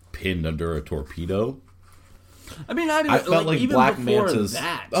is pinned under a torpedo. I mean, I felt like even Black before Manta's.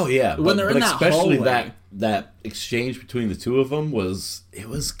 that, oh yeah, when they're in that especially hallway. that exchange between the two of them was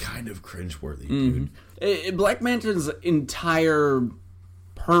kind of cringeworthy, dude. Black Manta's entire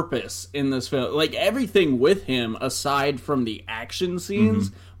purpose in this film, like everything with him, aside from the action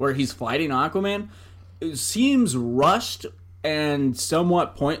scenes where he's fighting Aquaman, it seems rushed and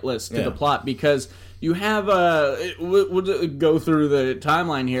somewhat pointless to the plot, because you have we'll go through the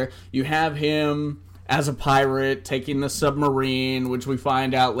timeline here. You have him as a pirate taking the submarine, which we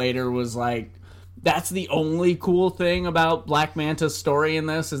find out later was like, that's the only cool thing about Black Manta's story in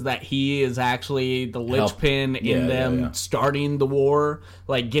this, is that he is actually the linchpin in them starting the war,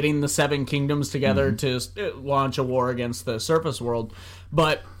 like getting the Seven Kingdoms together to launch a war against the surface world.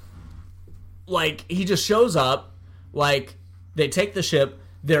 But like, he just shows up, like, they take the ship,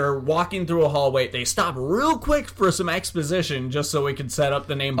 they're walking through a hallway, they stop real quick for some exposition just so we could set up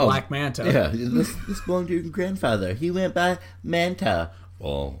the name Black Manta. Yeah, this belonged to your grandfather. He went by Manta.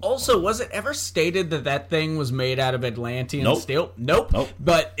 Well, also, was it ever stated that thing was made out of Atlantean steel? Nope.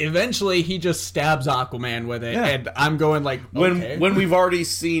 But eventually he just stabs Aquaman with it, and I'm going like, okay. When we've already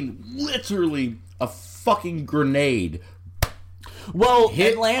seen literally a fucking grenade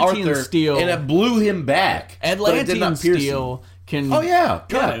hit Atlantean Arthur, steel, and it blew him back. Atlantean steel can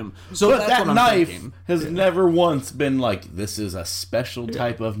cut him. So but that's that what I'm knife thinking. has never once been like, this is a special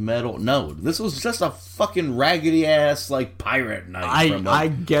type of metal. No, this was just a fucking raggedy ass like pirate knife. I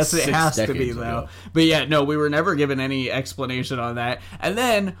guess it has to be though. Ago. But yeah, no, we were never given any explanation on that. And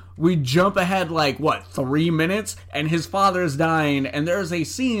then we jump ahead like 3 minutes, and his father is dying. And there's a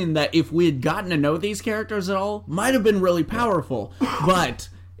scene that if we had gotten to know these characters at all, might have been really powerful, but.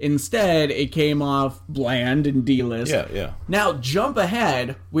 Instead, it came off bland and D-list. Yeah. Now, jump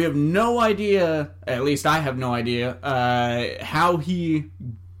ahead. We have no idea, at least I have no idea, how he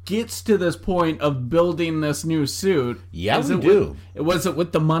gets to this point of building this new suit. Yeah, we do. Was it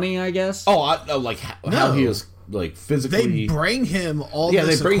with the money, I guess? Oh, how he is, like, physically... They bring him all this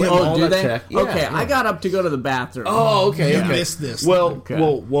this equipment. Oh, do they? Tech. Okay, I got up to go to the bathroom. Oh, okay. You missed this.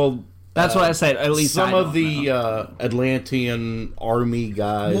 Well... That's why I said at least some of the Atlantean army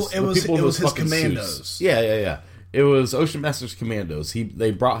guys. Well, it was his commandos. Suits. Yeah. It was Ocean Master's commandos.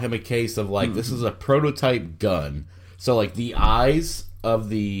 They brought him a case of like this is a prototype gun. So like the eyes of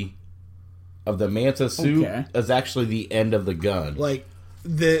the Manta suit is actually the end of the gun. Like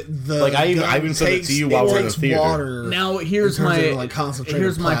the like I even said it to you while we were in the theater. Water now here's my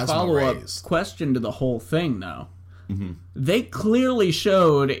follow up rays. question to the whole thing though. Mm-hmm. They clearly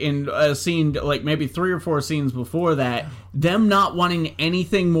showed in a scene, like maybe 3 or 4 scenes before that, them not wanting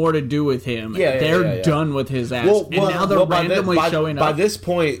anything more to do with him. They're done with his ass. And now they're randomly showing up. By this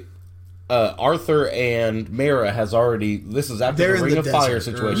point, Arthur and Mara has already... This is after the Ring of Fire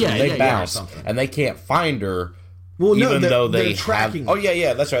situation. They bounce, and they can't find her. Well, even though they're tracking. Oh,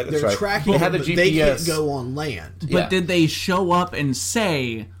 yeah, that's right. They're tracking. They had the GPS. They can't go on land. But did they show up and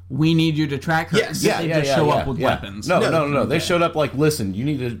say... We need you to track her. Yes. They just show up with weapons. No. They showed up like, listen, you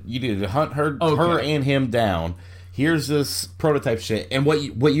need to hunt her and him down. Here's this prototype shit. And what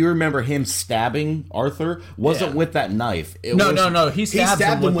you remember him stabbing Arthur wasn't with that knife. No. He stabbed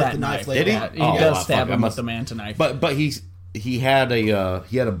him with that knife. Did he? He does stab him with the Manta knife. But he had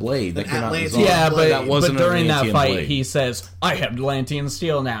a blade that came out of his arm. Yeah, that wasn't but during that fight, blade. He says, "I have Atlantean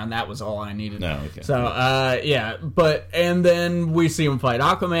steel now," and that was all I needed. No, okay. So, and then we see him fight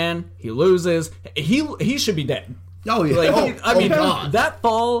Aquaman. He loses. He should be dead. Oh yeah. God. That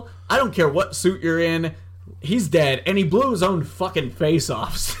fall. I don't care what suit you're in. He's dead, and he blew his own fucking face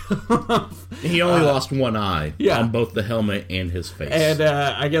off. He only lost one eye on both the helmet and his face. And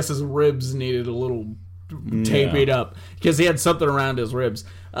I guess his ribs needed a little taping up because he had something around his ribs.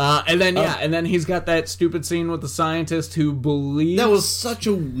 And then he's got that stupid scene with the scientist who believes... That was such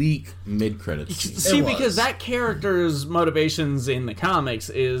a weak mid-credits scene. See, because that character's motivations in the comics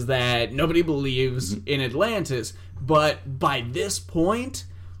is that nobody believes in Atlantis, but by this point...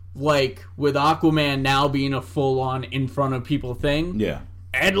 Like, with Aquaman now being a full-on in front of people thing,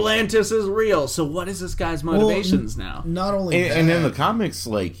 Atlantis is real. So what is this guy's motivations now? Not only that... And in the comics,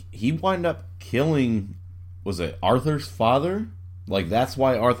 like, he wound up killing, was it Arthur's father? Like, that's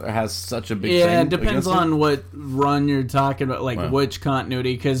why Arthur has such a big thing. Yeah, it depends on what run you're talking about, like, which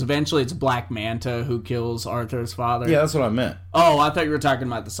continuity, because eventually it's Black Manta who kills Arthur's father. Yeah, that's what I meant. Oh, I thought you were talking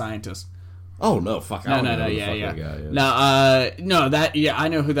about the scientist. Oh no! Fuck! No, I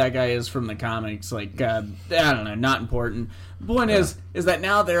know who that guy is from the comics. Like, I don't know, not important. The point is that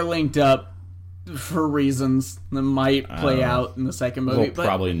now they're linked up for reasons that might play out in the second movie. We'll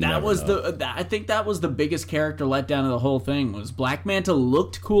probably that was I think that was the biggest character letdown of the whole thing. Was Black Manta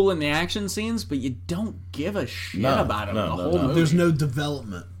looked cool in the action scenes, but you don't give a shit about him the whole movie. There's no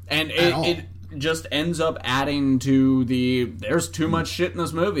development, and it just ends up adding to there's too much shit in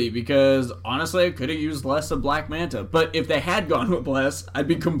this movie because honestly I could have used less of Black Manta, but if they had gone with less I'd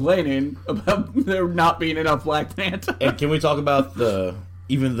be complaining about there not being enough Black Manta. And can we talk about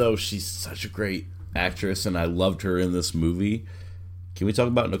even though she's such a great actress and I loved her in this movie, can we talk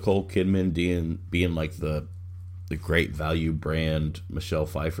about Nicole Kidman being like the great value brand Michelle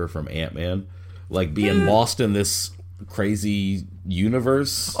Pfeiffer from Ant-Man, like being lost in this crazy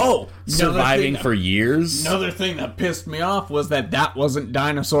universe, surviving for years. Another thing that pissed me off was that wasn't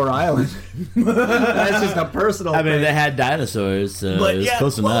Dinosaur Island. That's just a personal thing. They had dinosaurs, so it was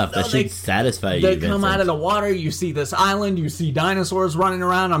close enough. That should satisfy you. They come out of the water, you see this island, you see dinosaurs running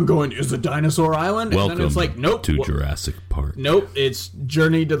around. I'm going, is it Dinosaur Island? Welcome and then it's like, nope. to Jurassic Park. Nope, it's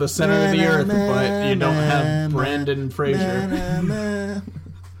Journey to the Center of the Earth, but you don't have Brandon Fraser.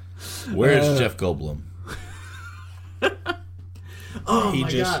 Where's Jeff Goldblum? Oh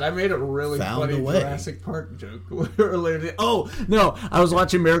my god, I made a really funny Jurassic Park joke earlier. Oh, no, I was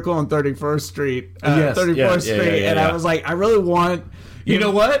watching Miracle on 34th Street, 34th Street, and I was like, I really want... You know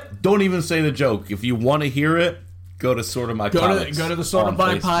what? Don't even say the joke. If you want to hear it, Go to Sorta My Go Comics. to the Sorta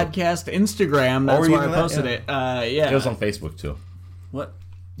My Podcast Instagram. That's where I posted it. Yeah. It was on Facebook, too. What?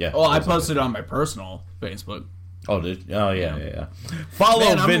 Yeah. Oh, I posted it on my personal Facebook. Oh, yeah.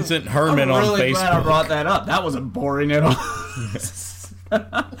 Follow Vincent Herman on Facebook. I'm really glad I brought that up. That wasn't boring at all.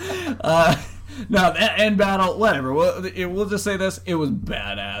 No, that end battle, whatever. We'll just say this: it was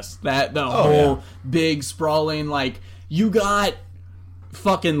badass. The whole big sprawling, like, you got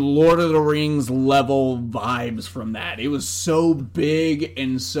fucking Lord of the Rings level vibes from that. It was so big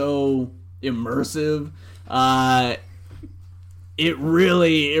and so immersive. It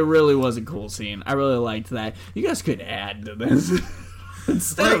really was a cool scene. I really liked that. You guys could add to this.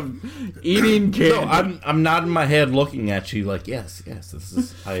 Instead of eating candy. No, I'm nodding my head looking at you like, yes, this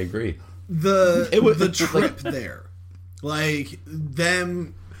is, I agree. The trip there. Like,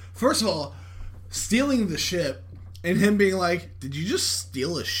 them, first of all, stealing the ship and him being like, did you just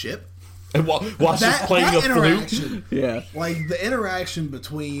steal a ship? And while she's playing a flute. Yeah. Like, the interaction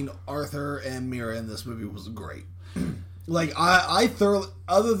between Arthur and Mira in this movie was great. Like, I thoroughly,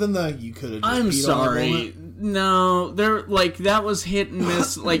 other than you could have just I'm sorry. No, they're, like, that was hit and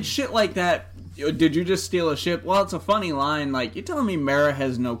miss. Like, shit like that. Did you just steal a ship? Well, it's a funny line. Like, you're telling me Mara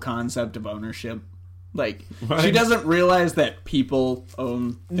has no concept of ownership? Like, right. She doesn't realize that people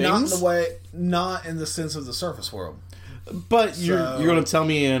own things? Not in the sense of the surface world. But you're going to tell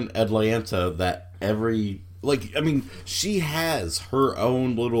me in Atlanta that she has her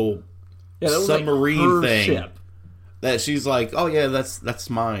own little submarine thing. Ship. That she's like, oh yeah, that's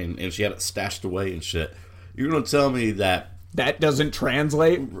mine, and she had it stashed away and shit. You're gonna tell me that doesn't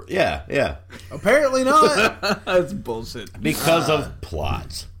translate? Yeah. Apparently not. That's bullshit. Because of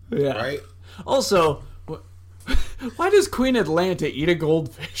plot. Yeah. Right. Also, why does Queen Atlanta eat a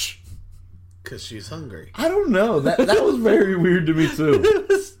goldfish? Because she's hungry. I don't know. That was very weird to me too.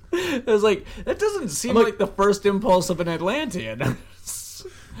 It was like, that doesn't seem like the first impulse of an Atlantean.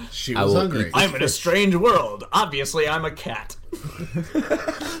 She was hungry. I'm in a strange world. Obviously, I'm a cat.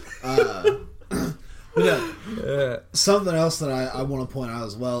 Something else that I want to point out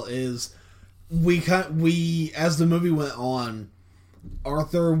as well is we as the movie went on,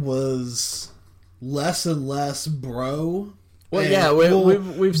 Arthur was less and less bro. Well, yeah,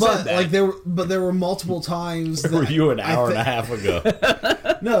 we've said that. Like there were multiple times. Where were you an hour and a half ago?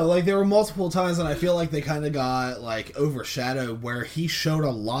 No, like there were multiple times, and I feel like they kind of got like overshadowed where he showed a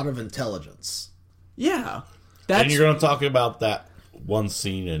lot of intelligence. Yeah, and you're going to talk about that one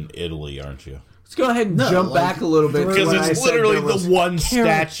scene in Italy, aren't you? Let's go ahead and jump back a little bit because it's literally the one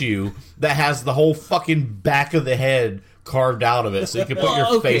statue that has the whole fucking back of the head carved out of it, so you can put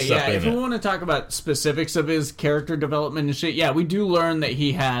your face up in it. If we want to talk about specifics of his character development and shit, yeah, we do learn that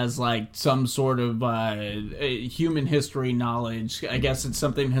he has like some sort of human history knowledge. I guess it's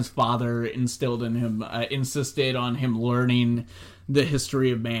something his father instilled in him, insisted on him learning the history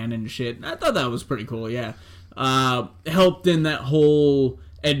of man and shit. I thought that was pretty cool. Yeah, helped in that whole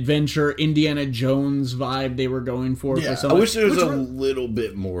adventure Indiana Jones vibe they were going for. Yeah. For I wish there was a little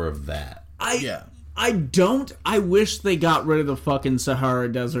bit more of that. I wish they got rid of the fucking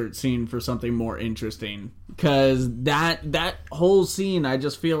Sahara Desert scene for something more interesting. Because that whole scene, I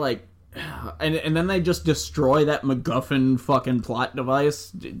just feel like... And then they just destroy that MacGuffin fucking plot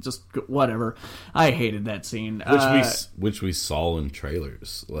device. Just whatever. I hated that scene. Which we saw in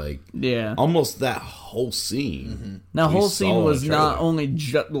trailers. Like, yeah. Almost that whole scene. Mm-hmm. That whole scene was not only...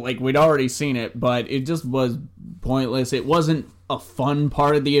 like, we'd already seen it, but it just was pointless. It wasn't a fun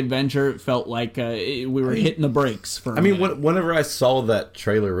part of the adventure. It felt like we were hitting the brakes for a minute. Whenever I saw that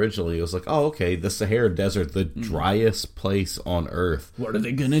trailer originally, it was like, oh, okay, the Sahara Desert, the driest place on Earth. What are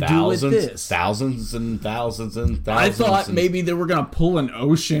they going to do with this? Thousands and thousands and thousands. I thought maybe they were going to pull an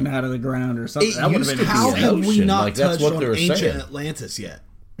ocean out of the ground or something. That would have been how have we not like, touched on ancient saying. Atlantis yet?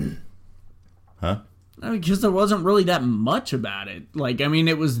 Huh? Because there wasn't really that much about it. Like, I mean,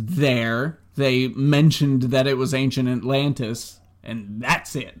 it was there. They mentioned that it was ancient Atlantis. And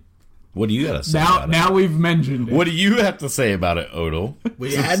that's it. What do you got to say about it? Now we've mentioned it. What do you have to say about it, Odell?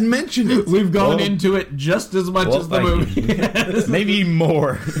 We hadn't mentioned it. We've gone into it just as much as the movie. Maybe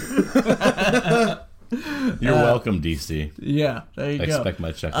more. You're welcome, DC. Yeah, there you go. Expect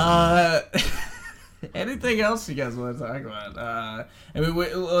my check. Anything else you guys want to talk about? I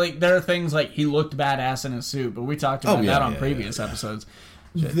mean, there are things like he looked badass in a suit, but we talked about that on previous episodes.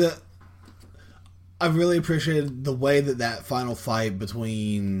 I really appreciated the way that final fight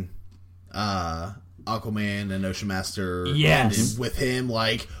between Aquaman and Ocean Master ended, with him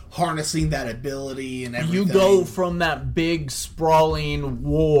like harnessing that ability and everything. You go from that big sprawling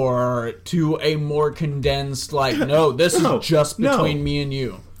war to a more condensed, like, no, this is just between me and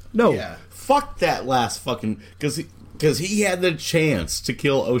you. No, fuck that last fucking... Because he had the chance to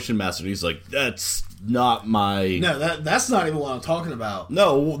kill Ocean Master. He's like, that's not my... No, that's not even what I'm talking about.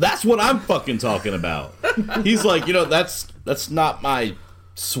 No, that's what I'm fucking talking about. He's like, that's not my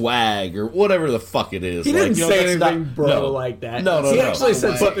swag or whatever the fuck it is. He didn't say anything, bro, like that. No. He actually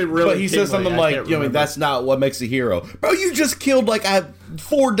said something really... But he said something like, that's not what makes a hero. Bro, you just killed like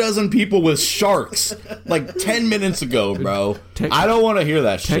 4 dozen people with sharks like 10 minutes ago, bro. I don't want to hear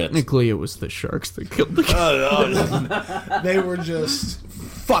that shit. Technically, it was the sharks that killed the guy. They were just...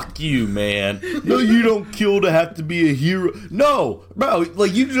 Fuck you, man. No, you don't kill to have to be a hero. No, bro,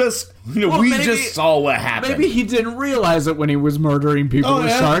 like you just... we just saw what happened. Maybe he didn't realize it when he was murdering people with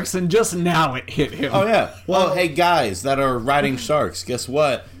sharks, and just now it hit him. Oh, yeah. Well, hey, guys that are riding sharks, guess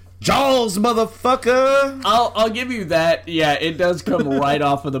what? Jaws, motherfucker! I'll give you that. Yeah, it does come right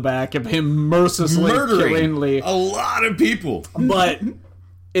off of the back of him mercilessly killing a lot of people. But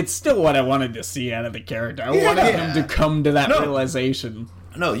it's still what I wanted to see out of the character. I wanted him to come to that realization.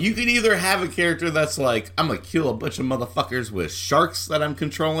 No, you can either have a character that's like, I'm gonna kill a bunch of motherfuckers with sharks that I'm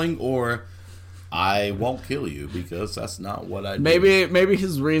controlling, or I won't kill you because that's not what I do. Maybe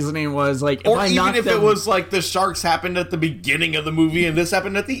his reasoning was like, or even if it was like the sharks happened at the beginning of the movie and this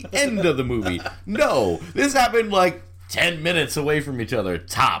happened at the end of the movie. No, this happened like 10 minutes away from each other,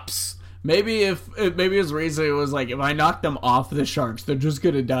 tops. Maybe his reasoning was like, if I knock them off the sharks, they're just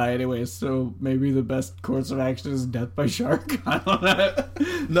gonna die anyway. So maybe the best course of action is death by shark. I don't know.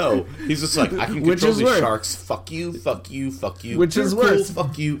 No, he's just like, I can control these sharks. Fuck you, fuck you, fuck you. Which is worse?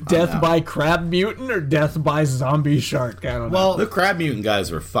 Fuck you. Death by crab mutant or death by zombie shark? I don't know. Well, the crab mutant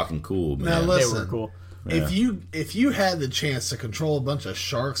guys were fucking cool, man. Now listen, they were cool. Yeah. If you had the chance to control a bunch of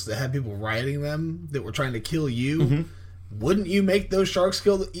sharks that had people riding them that were trying to kill you. Wouldn't you make those sharks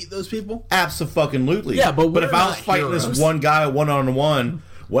eat those people? Absolutely. Yeah, but if I was fighting this one guy one-on-one,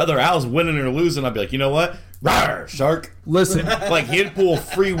 whether I was winning or losing, I'd be like, you know what? Rawr, shark. Listen. Like, he'd pull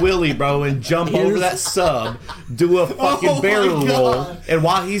Free Willy, bro, and jump over that sub, do a fucking barrel roll, and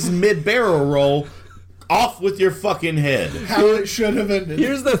while he's mid-barrel roll, off with your fucking head. How it should have ended.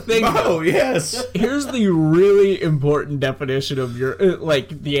 Here's the thing. Oh, yes. Here's the really important definition of your,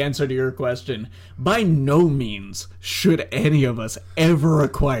 the answer to your question. By no means should any of us ever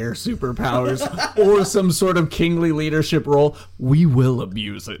acquire superpowers or some sort of kingly leadership role. We will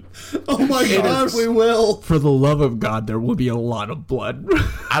abuse it. Oh my God, we will. For the love of God, there will be a lot of blood.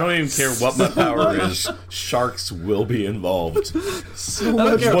 I don't even care what my power is. Sharks will be involved. So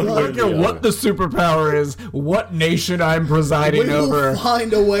I don't care what the superpower is, what nation I'm presiding over. We will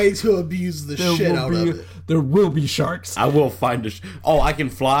find a way to abuse the shit out of it. There will be sharks. I will find I can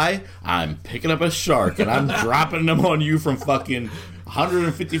fly. I'm picking up a shark and I'm dropping them on you from fucking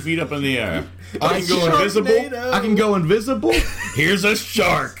 150 feet up in the air. I can go invisible. I can go invisible. Here's a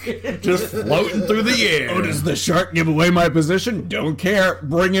shark just floating through the air. Oh, does the shark give away my position? Don't care.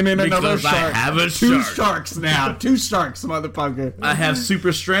 Bringing in another shark. I have a Two shark. Sharks now. 2 sharks, motherfucker. I have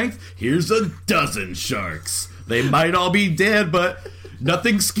super strength. Here's a dozen sharks. They might all be dead, but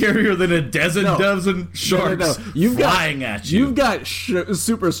nothing's scarier than a dozen sharks flying at you. You've got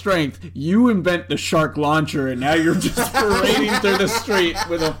super strength. You invent the shark launcher, and now you're just parading through the street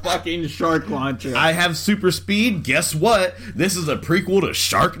with a fucking shark launcher. I have super speed. Guess what? This is a prequel to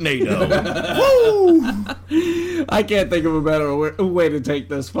Sharknado. Woo! I can't think of a better way to take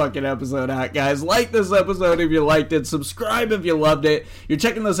this fucking episode out, guys. Like this episode if you liked it. Subscribe if you loved it. You're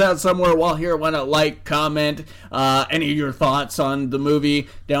checking this out somewhere while here. Why not like, comment, any of your thoughts on the movie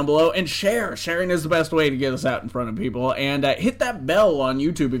down below, and share. Sharing is the best way to get us out in front of people. And hit that bell on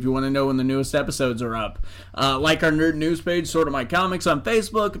YouTube if you want to know when the newest episodes are up. Like our nerd news page, Sorta My Comics on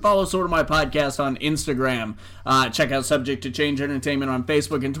Facebook. Follow Sorta My Podcast on Instagram. Check out Subject to Change Entertainment on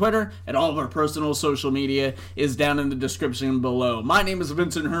Facebook and Twitter. And all of our personal social media is down in the description below. My name is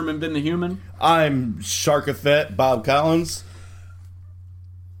Vincent Herman, Been the Human. I'm Sharkathet Bob Collins.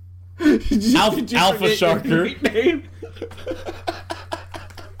 Alpha Sharker.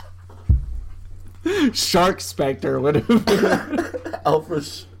 Shark Spectre, whatever. Alpha.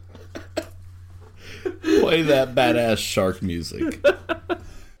 Play that badass shark music.